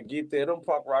know when I get there, them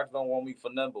punk rocks don't want me for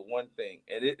nothing but one thing.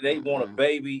 And they want a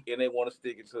baby and they want to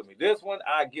stick it to me. This one,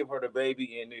 I give her the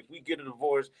baby. And if we get a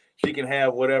divorce, she can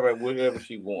have whatever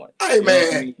she wants. Hey,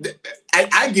 man,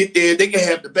 I get there. They can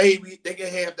have the baby. They can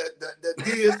have the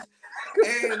this.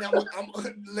 And I'm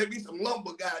let me some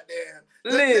lumber, goddamn.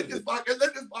 Let this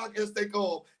podcast take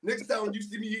off. Next time you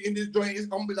see me in this joint, it's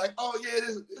going to be like, oh, yeah,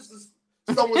 this is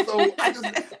so-and-so.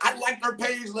 I liked her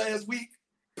page last week.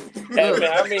 Hey, man,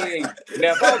 I mean,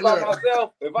 now if I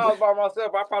was by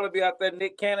myself, I'd probably be out there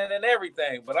Nick Cannon and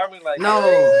everything. But I mean, like, no,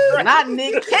 not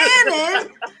Nick Cannon.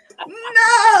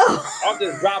 No, I'm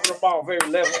just dropping them off very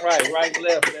left and right,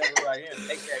 left, and right. Here,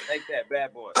 take that,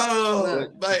 bad boy. Oh,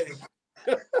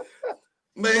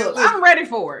 man. Look, I'm ready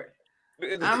for it.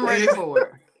 I'm ready for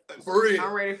it. For real.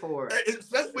 I'm ready for it.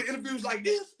 Especially with interviews like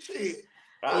this. Shit.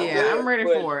 Yeah, I'm ready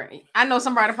for it. I know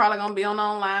somebody probably gonna be on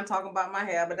online talking about my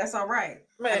hair, but that's all right.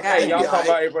 Man, hey, y'all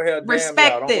talking about April hair.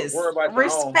 Respect this.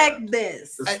 Respect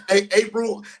this. Hey,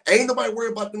 April, ain't nobody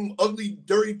worried about them ugly,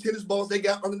 dirty tennis balls they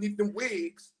got underneath them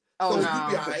wigs. Oh, so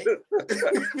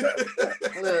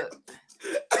no. Look.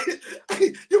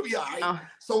 You'll be all right.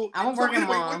 So I'm working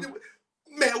on.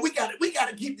 Man, we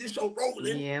gotta keep this show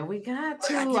rolling. Yeah, we got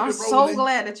to. I'm so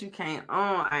glad that you came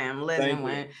on. I am living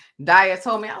when Daya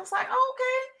told me. I was like,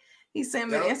 okay. He sent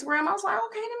me an Instagram. I was like,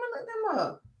 okay, let me look them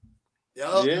up.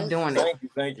 Yeah, doing it.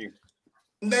 Thank you.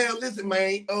 Now listen,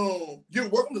 man. You're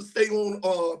welcome to stay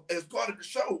on as part of the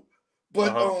show,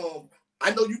 but I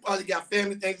know you probably got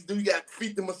family things to do. You got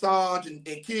feet to massage and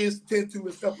kids to tend to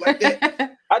and stuff like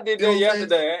that. I did that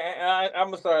yesterday. I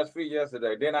massaged feet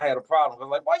yesterday. Then I had a problem. I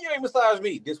was like, why you ain't massage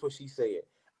me? This is what she said.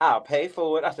 I'll pay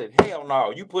for it. I said, hell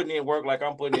no. You putting in work like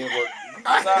I'm putting in work. You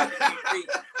massage feet.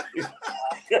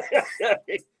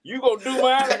 You gonna do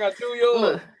mine like I do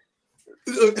yours.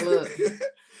 Look.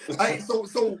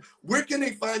 So where can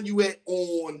they find you at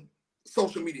on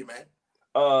social media, man?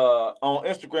 On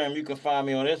Instagram, you can find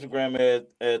me on Instagram at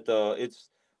it's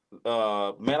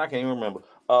man, I can't even remember.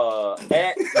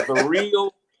 At the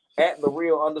real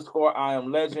 _ I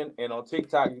am legend, and on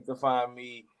TikTok you can find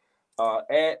me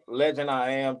at legend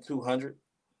I am 200.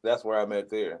 That's where I'm at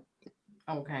there.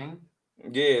 Okay.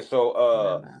 Yeah,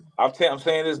 so I'm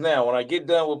saying this now. When I get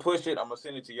done with Push It, I'm gonna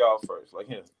send it to y'all first. Like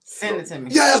here. Send it to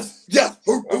me. Yes. I'm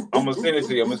gonna send it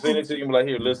to you. I'm gonna send it to you. I'm like,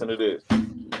 here, listen to this.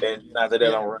 And after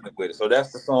that, I'm running with it. So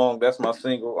that's the song. That's my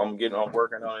single. I'm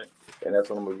working on it, and that's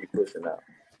what I'm gonna be pushing out.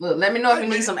 Look, let me know if you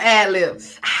need some ad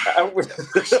libs. I'm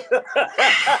laughing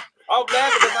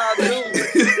about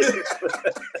it.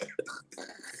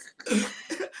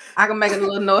 I can make a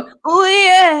little noise. Oh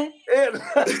yeah.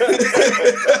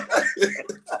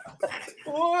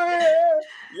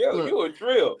 Yo, you a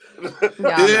drill.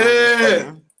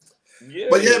 Yeah. Yeah.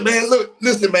 But yeah, man, look,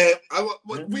 listen, man.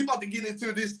 We about to get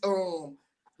into this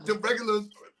the regular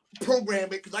programming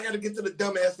because I got to get to the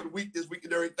dumbass of the week this week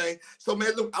and everything. So,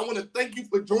 man, look, I want to thank you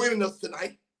for joining us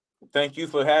tonight. Thank you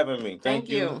for having me. Thank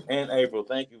you. And April.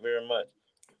 Thank you very much.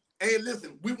 And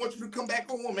listen, we want you to come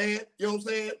back on, man. You know what I'm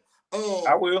saying?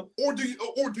 I will. Or do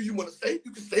you want to stay?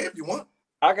 You can stay if you want.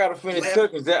 I gotta finish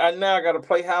cooking. Now I gotta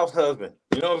play house husband.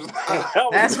 You know what I'm saying?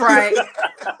 That's right.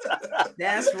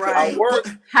 That's right. I work.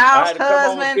 House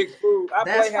husband.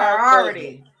 That's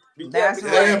priority. That's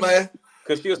right. Yeah, man.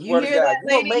 Because she'll You hear that,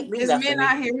 lady? There's men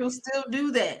out here who still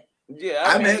do that. Yeah,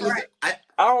 I mean, right. I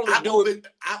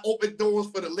open doors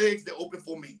for the legs that open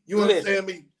for me. You understand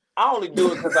me? I only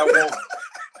do it because I want.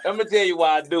 Let me tell you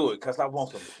why I do it. Because I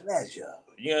want some pleasure.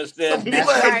 You understand me? That's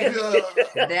right.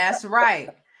 That's right.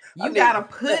 You gotta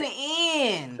put it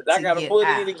in. I gotta put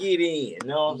it in to get in. You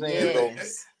know what I'm saying?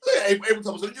 Yes. You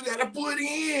gotta put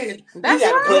in. That's you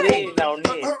gotta right. put in on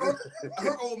this.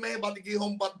 Her old man about to get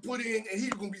home, about to put in, and he's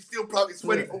gonna be still probably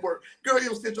sweating from work. Girl,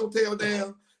 you'll sit your tail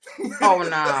down. Oh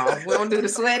no, we don't do the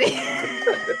sweating.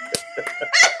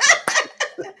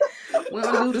 We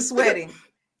don't do the sweating.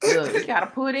 Look, you gotta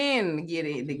put in to get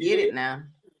it now.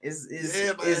 It's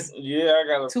I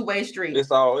got a two-way street.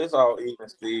 It's all even,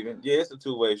 Steven. Yeah, it's a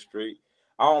two-way street.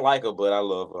 I don't like her, but I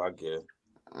love her, I guess.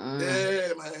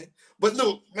 Yeah, man. But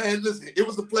look, man, listen, it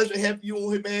was a pleasure having you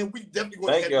on here, man. We definitely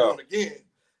want to have you on again.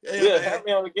 Yeah, have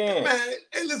me on again. Man,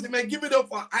 hey, listen, man, give it up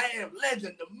for I Am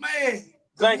Legend, the man.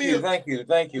 Thank you.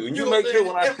 And you make sure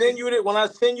when I send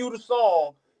you the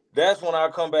song, that's when I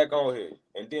come back on here.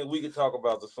 And then we can talk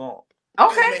about the song.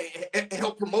 Okay. And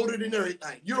help promote it and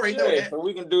everything. You already know that. So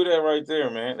we can do that right there,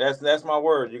 man. That's my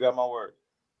word. You got my word.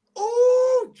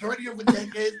 Oh, Journey of a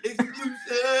Jackass exclusive.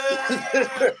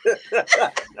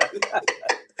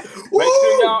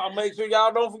 Make sure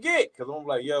y'all don't forget. Because I'm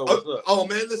like, yo, what's up? Oh,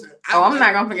 man, listen. I'm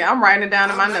not going to forget. I'm writing it down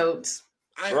in my notes.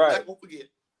 I'm not going to forget.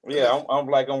 Yeah, I'm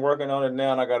working on it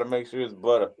now, and I got to make sure it's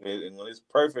butter. And when it's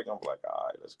perfect, I'm like, all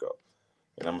right, let's go.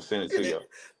 And I'm going to send it to you.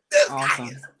 Awesome.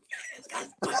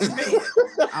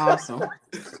 Awesome. All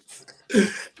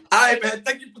right, man.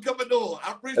 Thank you for coming on.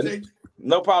 I appreciate you.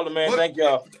 No problem, man. Thank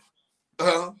y'all.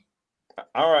 All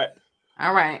right.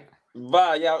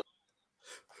 Bye, y'all.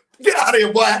 Get out of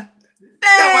here, boy.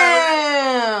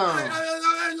 Damn.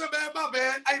 My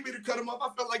bad. I ain't mean to cut him off. I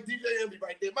felt like DJ Envy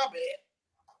right there. My bad.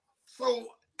 So,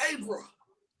 April.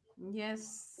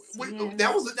 Yes.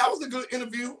 That was a good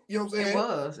interview. You know what I'm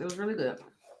saying? It was really good.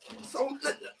 So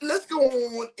let's go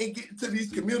on and get to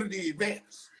these community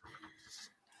events.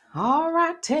 All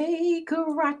right,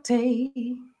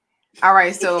 karate. All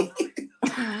right, so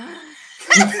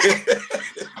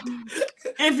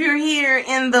if you're here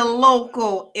in the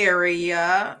local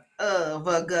area of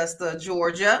Augusta,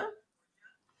 Georgia,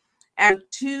 at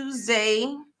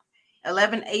Tuesday,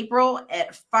 11 April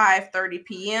at 5:30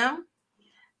 p.m.,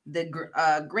 the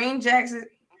Green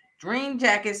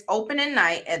Jackets opening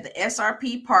night at the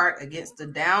SRP Park against the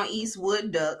Down East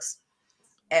Wood Ducks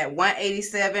at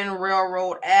 187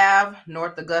 Railroad Ave,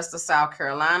 North Augusta, South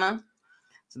Carolina.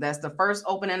 So that's the first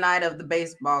opening night of the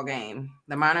baseball game.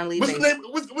 The minor league. What's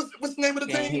the name of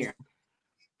the team here?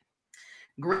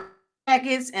 Green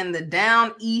Jackets and the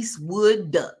Down East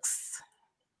Wood Ducks.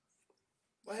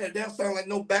 Man, that sound like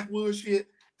no backwoods shit.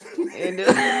 Down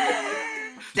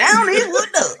East Wood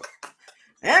Ducks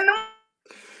and the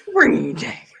Green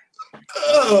Jacket.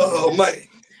 Oh man.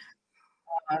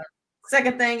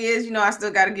 Second thing is, I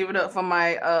still got to give it up for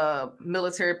my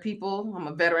military people. I'm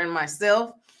a veteran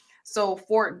myself. So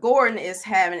Fort Gordon is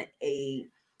having a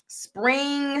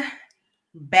spring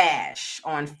bash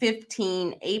on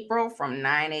 15 April from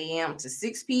 9 a.m. to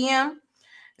 6 p.m.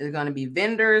 There's going to be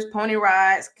vendors, pony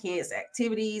rides, kids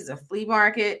activities, a flea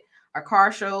market, a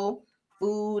car show,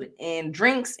 food and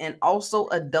drinks, and also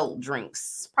adult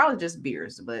drinks. Probably just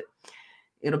beers, but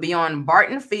it'll be on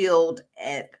Barton Field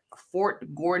at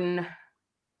Fort Gordon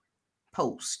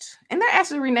Post. And they're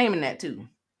actually renaming that too.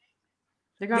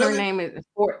 They're going to rename it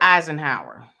Fort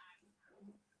Eisenhower,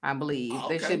 I believe.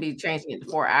 They should be changing it to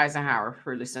Fort Eisenhower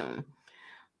pretty soon.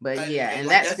 But yeah, and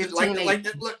like that's 15.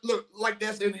 Like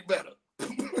that's any better.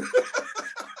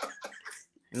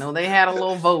 You know, they had a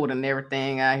little vote and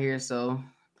everything out here. So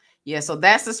yeah, so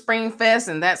that's the Spring Fest,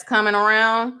 and that's coming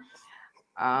around.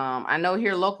 I know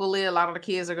here locally, a lot of the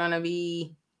kids are going to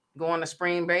be going to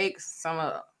spring break.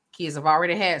 Some kids have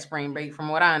already had spring break, from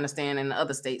what I understand, in the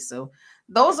other states. So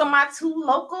those are my 2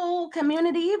 local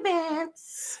community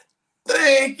events.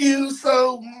 Thank you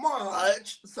so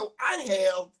much. So I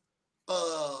have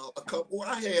a couple.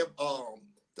 I have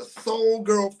the Soul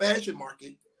Girl Fashion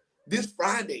Market this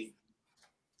Friday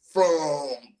from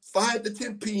 5 to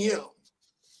 10 p.m.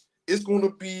 It's going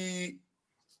to be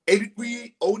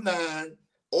 8309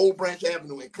 Old Branch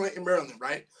Avenue in Clinton, Maryland,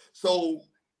 right? So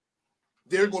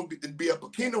they're going to be a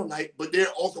Bikino night, but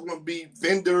they're also going to be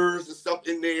vendors and stuff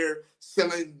in there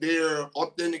selling their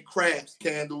authentic crafts,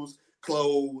 candles,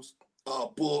 clothes,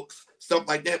 books, stuff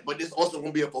like that. But it's also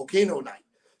going to be a volcano night.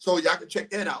 So y'all can check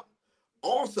that out.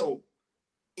 Also,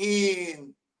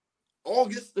 in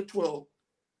August the 12th,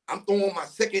 I'm throwing my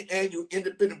 2nd annual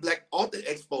Independent Black Author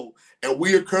Expo, and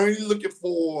we are currently looking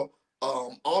for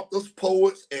authors,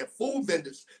 poets, and food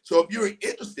vendors. So if you're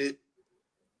interested,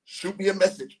 shoot me a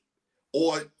message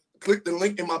or click the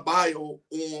link in my bio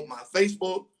on my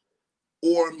Facebook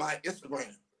or my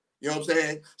Instagram. You know what I'm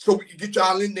saying? So we can get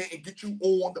y'all in there and get you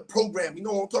on the program. You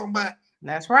know what I'm talking about?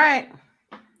 That's right.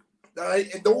 All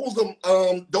right, and those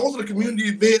are the community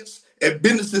events and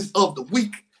businesses of the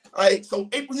week. All right, so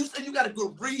April, you said you got a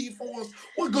good read for us.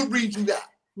 What good read you got?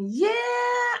 Yeah,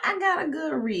 I got a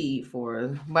good read for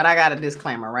us, but I got a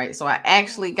disclaimer, right? So I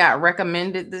actually got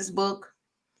recommended this book,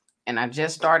 and I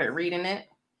just started reading it,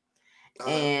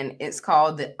 and it's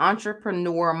called The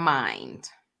Entrepreneur Mind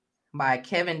by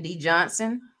Kevin D.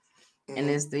 Johnson, and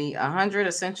it's the 100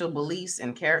 Essential Beliefs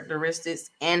and Characteristics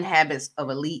and Habits of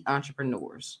Elite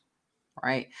Entrepreneurs,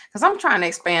 right? Because I'm trying to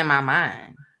expand my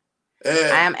mind. I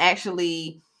am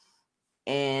actually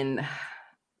an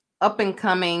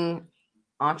up-and-coming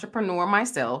entrepreneur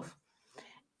myself,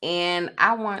 and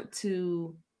I want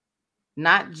to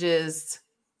not just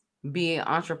be an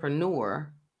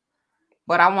entrepreneur,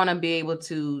 but I want to be able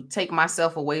to take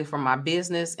myself away from my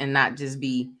business and not just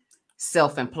be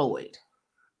self-employed.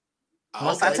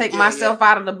 Once I take myself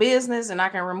out of the business and I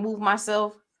can remove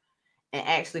myself and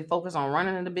actually focus on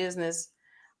running the business,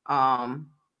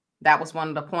 that was one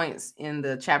of the points in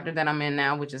the chapter that I'm in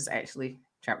now, which is actually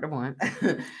chapter 1.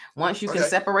 Once you can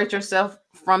separate yourself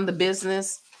from the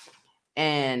business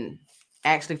and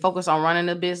actually focus on running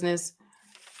the business,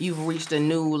 you've reached a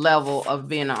new level of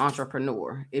being an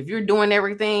entrepreneur. If you're doing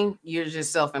everything, you're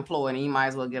just self-employed, and you might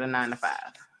as well get a 9-to-5.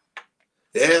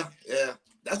 Yeah.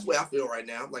 That's the way I feel right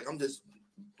now. Like, I'm just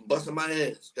busting my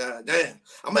ass. God damn.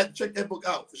 I'm going to check that book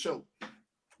out for sure.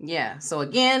 Yeah. So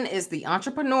again, it's The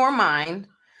Entrepreneur Mind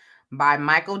by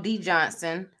Michael D.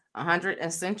 Johnson, 100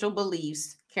 Essential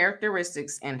Beliefs,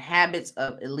 Characteristics, and Habits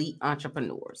of Elite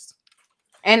Entrepreneurs.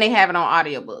 And they have it on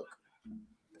audiobook.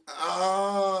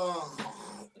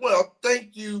 Well,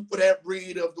 thank you for that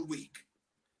read of the week.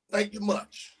 Thank you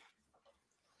much.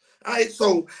 All right,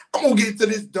 so I'm going to get to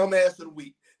this dumbass of the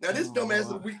week. Now, this dumbass of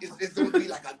the week is going to be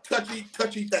like a touchy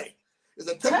thing. It's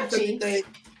a touchy thing,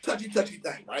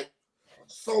 right?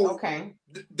 So,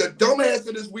 the dumbass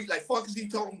of this week, like, fuck is he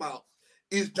talking about,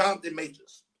 is Jonathan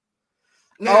Majors.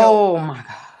 Now, oh, my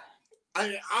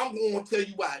God. I'm going to tell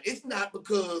you why. It's not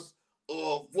because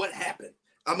of what happened.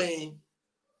 I mean,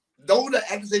 though the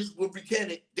accusations were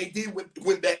recanted, they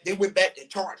went back and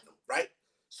charged them, right?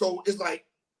 So, it's like,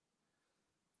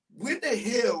 when the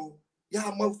hell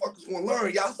y'all motherfuckers want to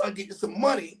learn? Y'all start getting some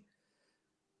money,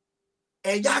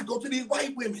 and y'all go to these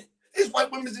white women. These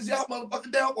white women is y'all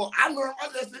motherfucking downfall. I learned my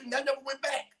lesson, and I never went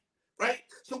back, right?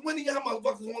 So when do y'all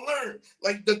motherfuckers want to learn?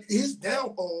 Like, his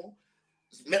downfall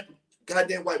is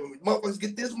goddamn white women. Motherfuckers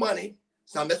get this money,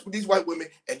 so I mess with these white women,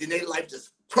 and then their life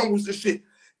just crumbles to shit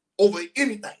over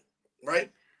anything,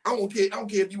 right? I don't care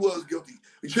if you was guilty.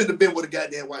 You shouldn't have been with a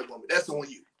goddamn white woman. That's on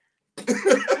you.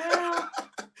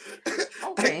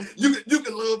 Okay. You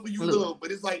can love who you love,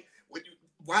 but it's like,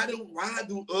 why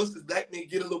do us as black men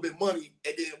get a little bit of money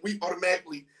and then we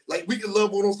automatically, like, we can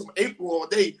love on some April all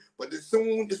day, but as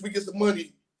soon as we get some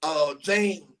money,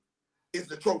 Jane is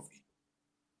the trophy.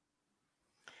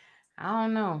 I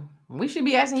don't know. We should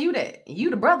be asking you that. You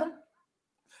the brother.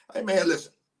 Hey man,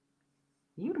 listen.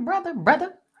 You the brother.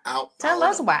 Tell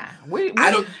us why.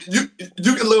 I don't. You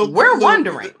can love. We're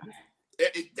wondering.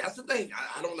 That's the thing.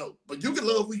 I don't know, but you can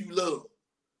love who you love.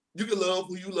 You can love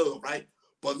who you love, right?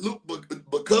 But look,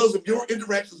 because of your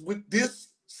interactions with this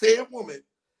said woman,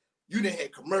 you done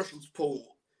had commercials pulled.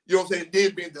 You know what I'm saying?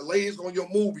 There's been delays on your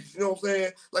movies. You know what I'm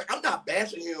saying? Like, I'm not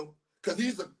bashing him because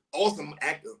he's an awesome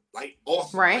actor. Like,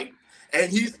 awesome. Right. Like,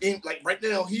 and he's in, like, right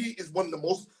now, he is one of the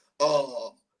most,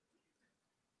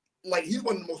 he's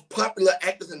one of the most popular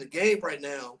actors in the game right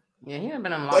now. Yeah, he done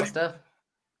been on a lot of stuff.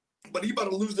 But he about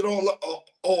to lose it all, you know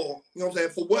what I'm saying?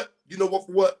 For what? You know what,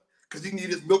 for what? Because he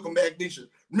needed his milk and magnesia.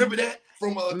 Remember that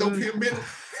from Don't Be a Minute?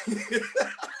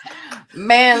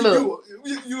 Man, look.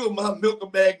 You are my milk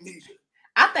and magnesia.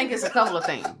 I think it's a couple of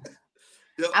things.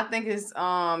 Yep. I think it's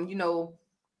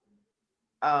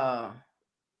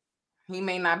he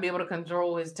may not be able to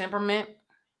control his temperament.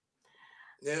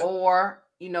 Yeah. Or,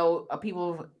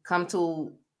 people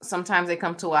sometimes they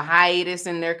come to a hiatus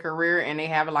in their career and they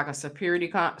have like a superiority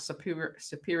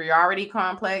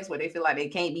complex where they feel like they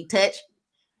can't be touched.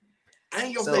 I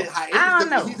ain't gonna say hiatus. I don't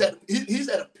know. He's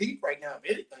at a peak right now,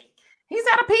 if anything. He's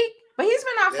at a peak, but he's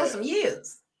been out for some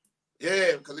years.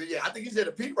 Yeah, because I think he's at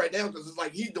a peak right now because it's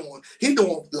like he's doing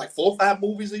like 4 or 5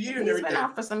 movies a year and everything. He's been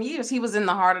out for some years. He was in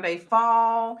The Harder They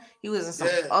Fall. He was in some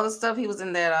other stuff. He was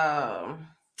in that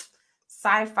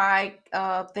sci-fi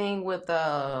thing with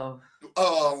what's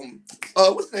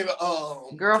the name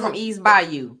of Girl from East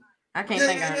Bayou. I can't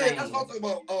think of her name. That's what I'm talking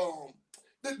about.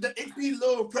 The H.P.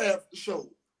 Lovecraft show.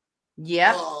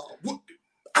 Yeah.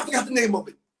 I forgot the name of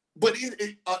it, but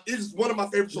it is one of my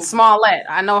favorite shows. Smollett.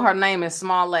 I know her name is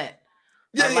Smollett.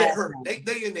 Yeah, her. They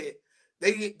in there.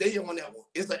 They on that one.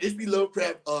 It's an H.P.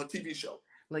 Lovecraft TV show.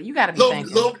 Look, you got to be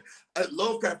thinking.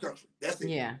 Lovecraft Country. That's it.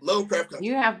 Yeah. Lovecraft Country.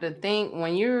 You have to think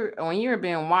when you're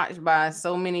being watched by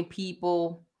so many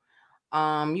people.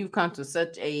 You've come to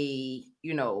such a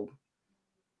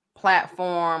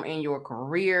platform in your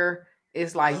career.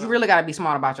 It's like you really got to be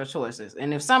smart about your choices.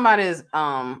 And if somebody's,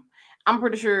 I'm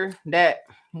pretty sure that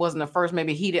wasn't the first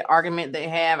maybe heated argument they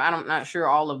have. I'm not sure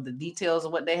all of the details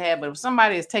of what they had, but if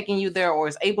somebody is taking you there or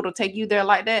is able to take you there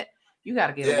like that, you got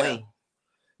to get away.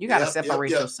 You got to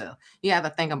separate yourself. You have to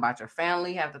think about your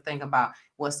family. You have to think about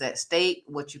what's at stake,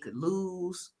 what you could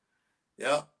lose.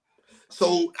 Yeah.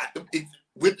 So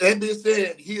with that being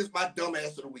said, he is my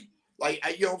dumbass of the week. Like,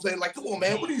 you know what I'm saying? Like, come on,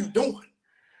 man, what are you doing?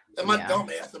 That's my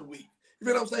dumbass of the week. You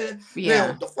know what I'm saying? Yeah.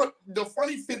 Now, the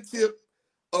funny fit tip,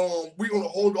 we're going to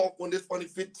hold off on this funny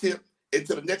fit tip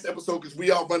until the next episode because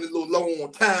we are running a little low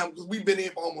on time because we've been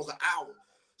in for almost an hour.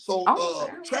 So,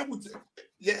 travel tip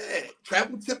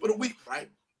of the week, right?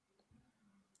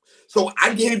 So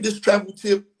I gave this travel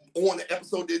tip on the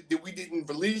episode that we didn't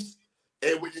release,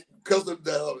 and because of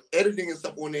the editing and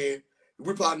stuff on there,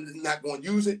 we're probably not going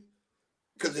to use it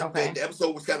because the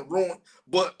episode was kind of ruined.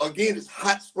 But again, it's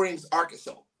Hot Springs,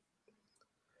 Arkansas.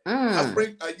 Hot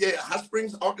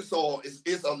Springs, Arkansas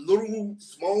is a little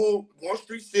small Wall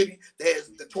Street city that has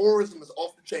the tourism is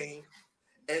off the chain,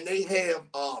 and they have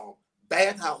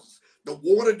bathhouses. The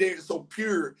water there is so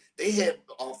pure. They have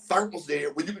fountains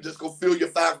there where you can just go fill your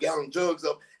 5-gallon jugs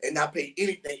up and not pay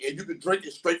anything, and you can drink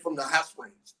it straight from the hot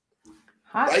springs.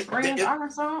 Hot Springs,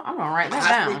 Arkansas. I'm gonna write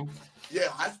that down.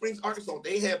 Hot Springs, Arkansas.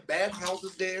 They have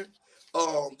bathhouses there.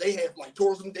 They have like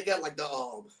tourism. They got like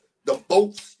the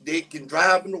boats they can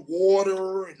drive in the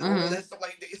water and all that stuff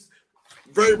like that. It's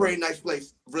very, very nice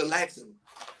place. Relaxing.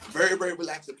 Very, very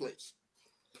relaxing place.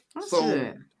 That's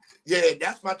good. Yeah,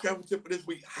 that's my travel tip for this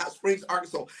week. Hot Springs,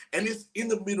 Arkansas. And it's in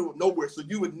the middle of nowhere, so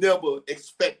you would never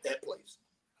expect that place.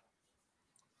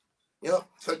 Yeah,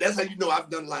 so that's how you know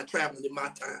I've done a lot of traveling in my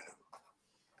time.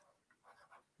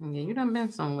 Yeah, you done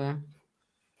been somewhere.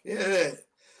 Yeah.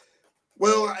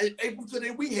 Well, April,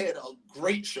 today we had a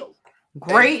great show.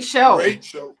 Great show.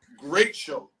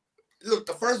 Look,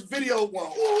 the first video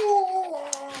one. Oh,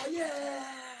 yeah.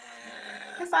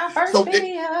 It's our first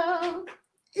video.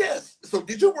 Yes. So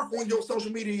did you work on your social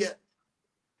media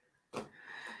yet?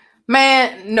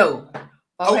 Man, no.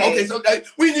 Okay. So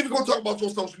we ain't even gonna talk about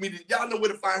your social media. Y'all know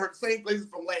where to find her. The same places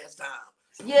from last time.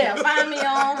 Yeah, find me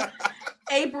on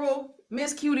April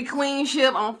Miss Cutie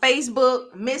Queenship on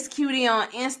Facebook, Miss Cutie on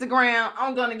Instagram.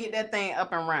 I'm gonna get that thing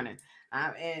up and running.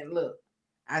 And look,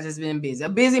 I just been busy. A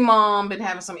busy mom, been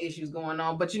having some issues going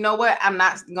on. But you know what? I'm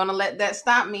not gonna let that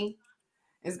stop me.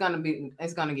 It's gonna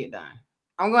get done.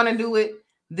 I'm gonna do it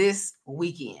this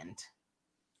weekend.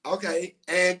 Okay,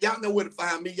 and y'all know where to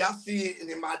find me. Y'all see it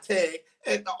in my tag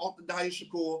at the Author Diet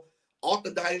Shakur.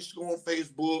 Author Diet Shakur on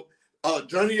Facebook.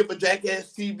 Journey of a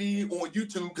Jackass TV on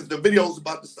YouTube because the video's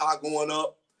about to start going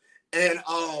up. And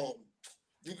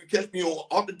you can catch me on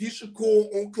Arthur D.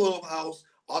 Shakur on Clubhouse,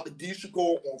 Arthur D.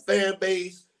 Shakur on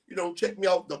Fanbase. You know, check me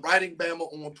out, The Writing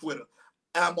Bama on Twitter.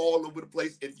 I'm all over the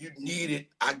place. If you need it,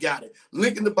 I got it.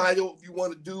 Link in the bio if you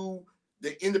want to do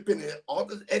the Independent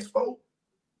Authors Expo.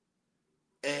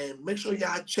 And make sure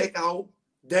y'all check out,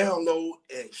 download,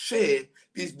 and share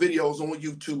these videos on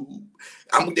YouTube.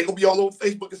 They're going to be all over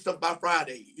Facebook and stuff by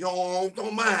Friday. You know,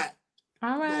 don't mind.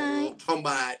 All right. Don't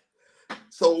mind.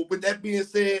 So with that being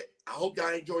said, I hope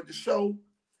y'all enjoyed the show.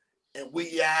 And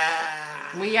we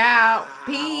out. We out.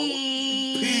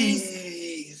 Peace.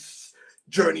 Peace.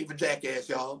 Journey for Jackass,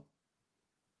 y'all.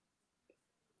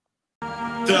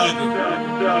 Bill.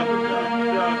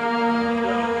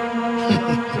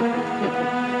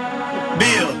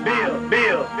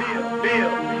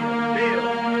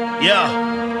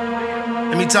 Yeah.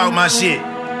 Let me talk my shit.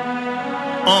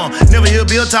 Never hear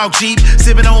Bill talk cheap.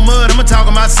 Sipping on mud, I'ma talk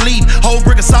in my sleep. Whole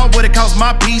brick of salt, what it cost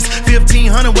my piece.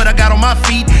 1,500, what I got on my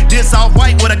feet. This off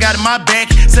white, what I got in my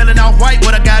back. Selling off white,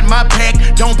 what I got in my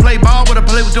pack. Don't play ball, but I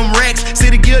play with them racks.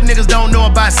 City Guild niggas don't know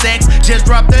about sex. Just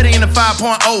drop 30 in the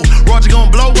 5.0. Roger gon'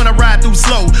 blow when I ride through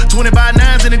slow. 20 by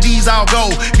 9s and the D's all go.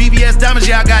 VVS diamonds,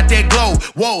 yeah, I got that glow.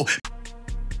 Whoa.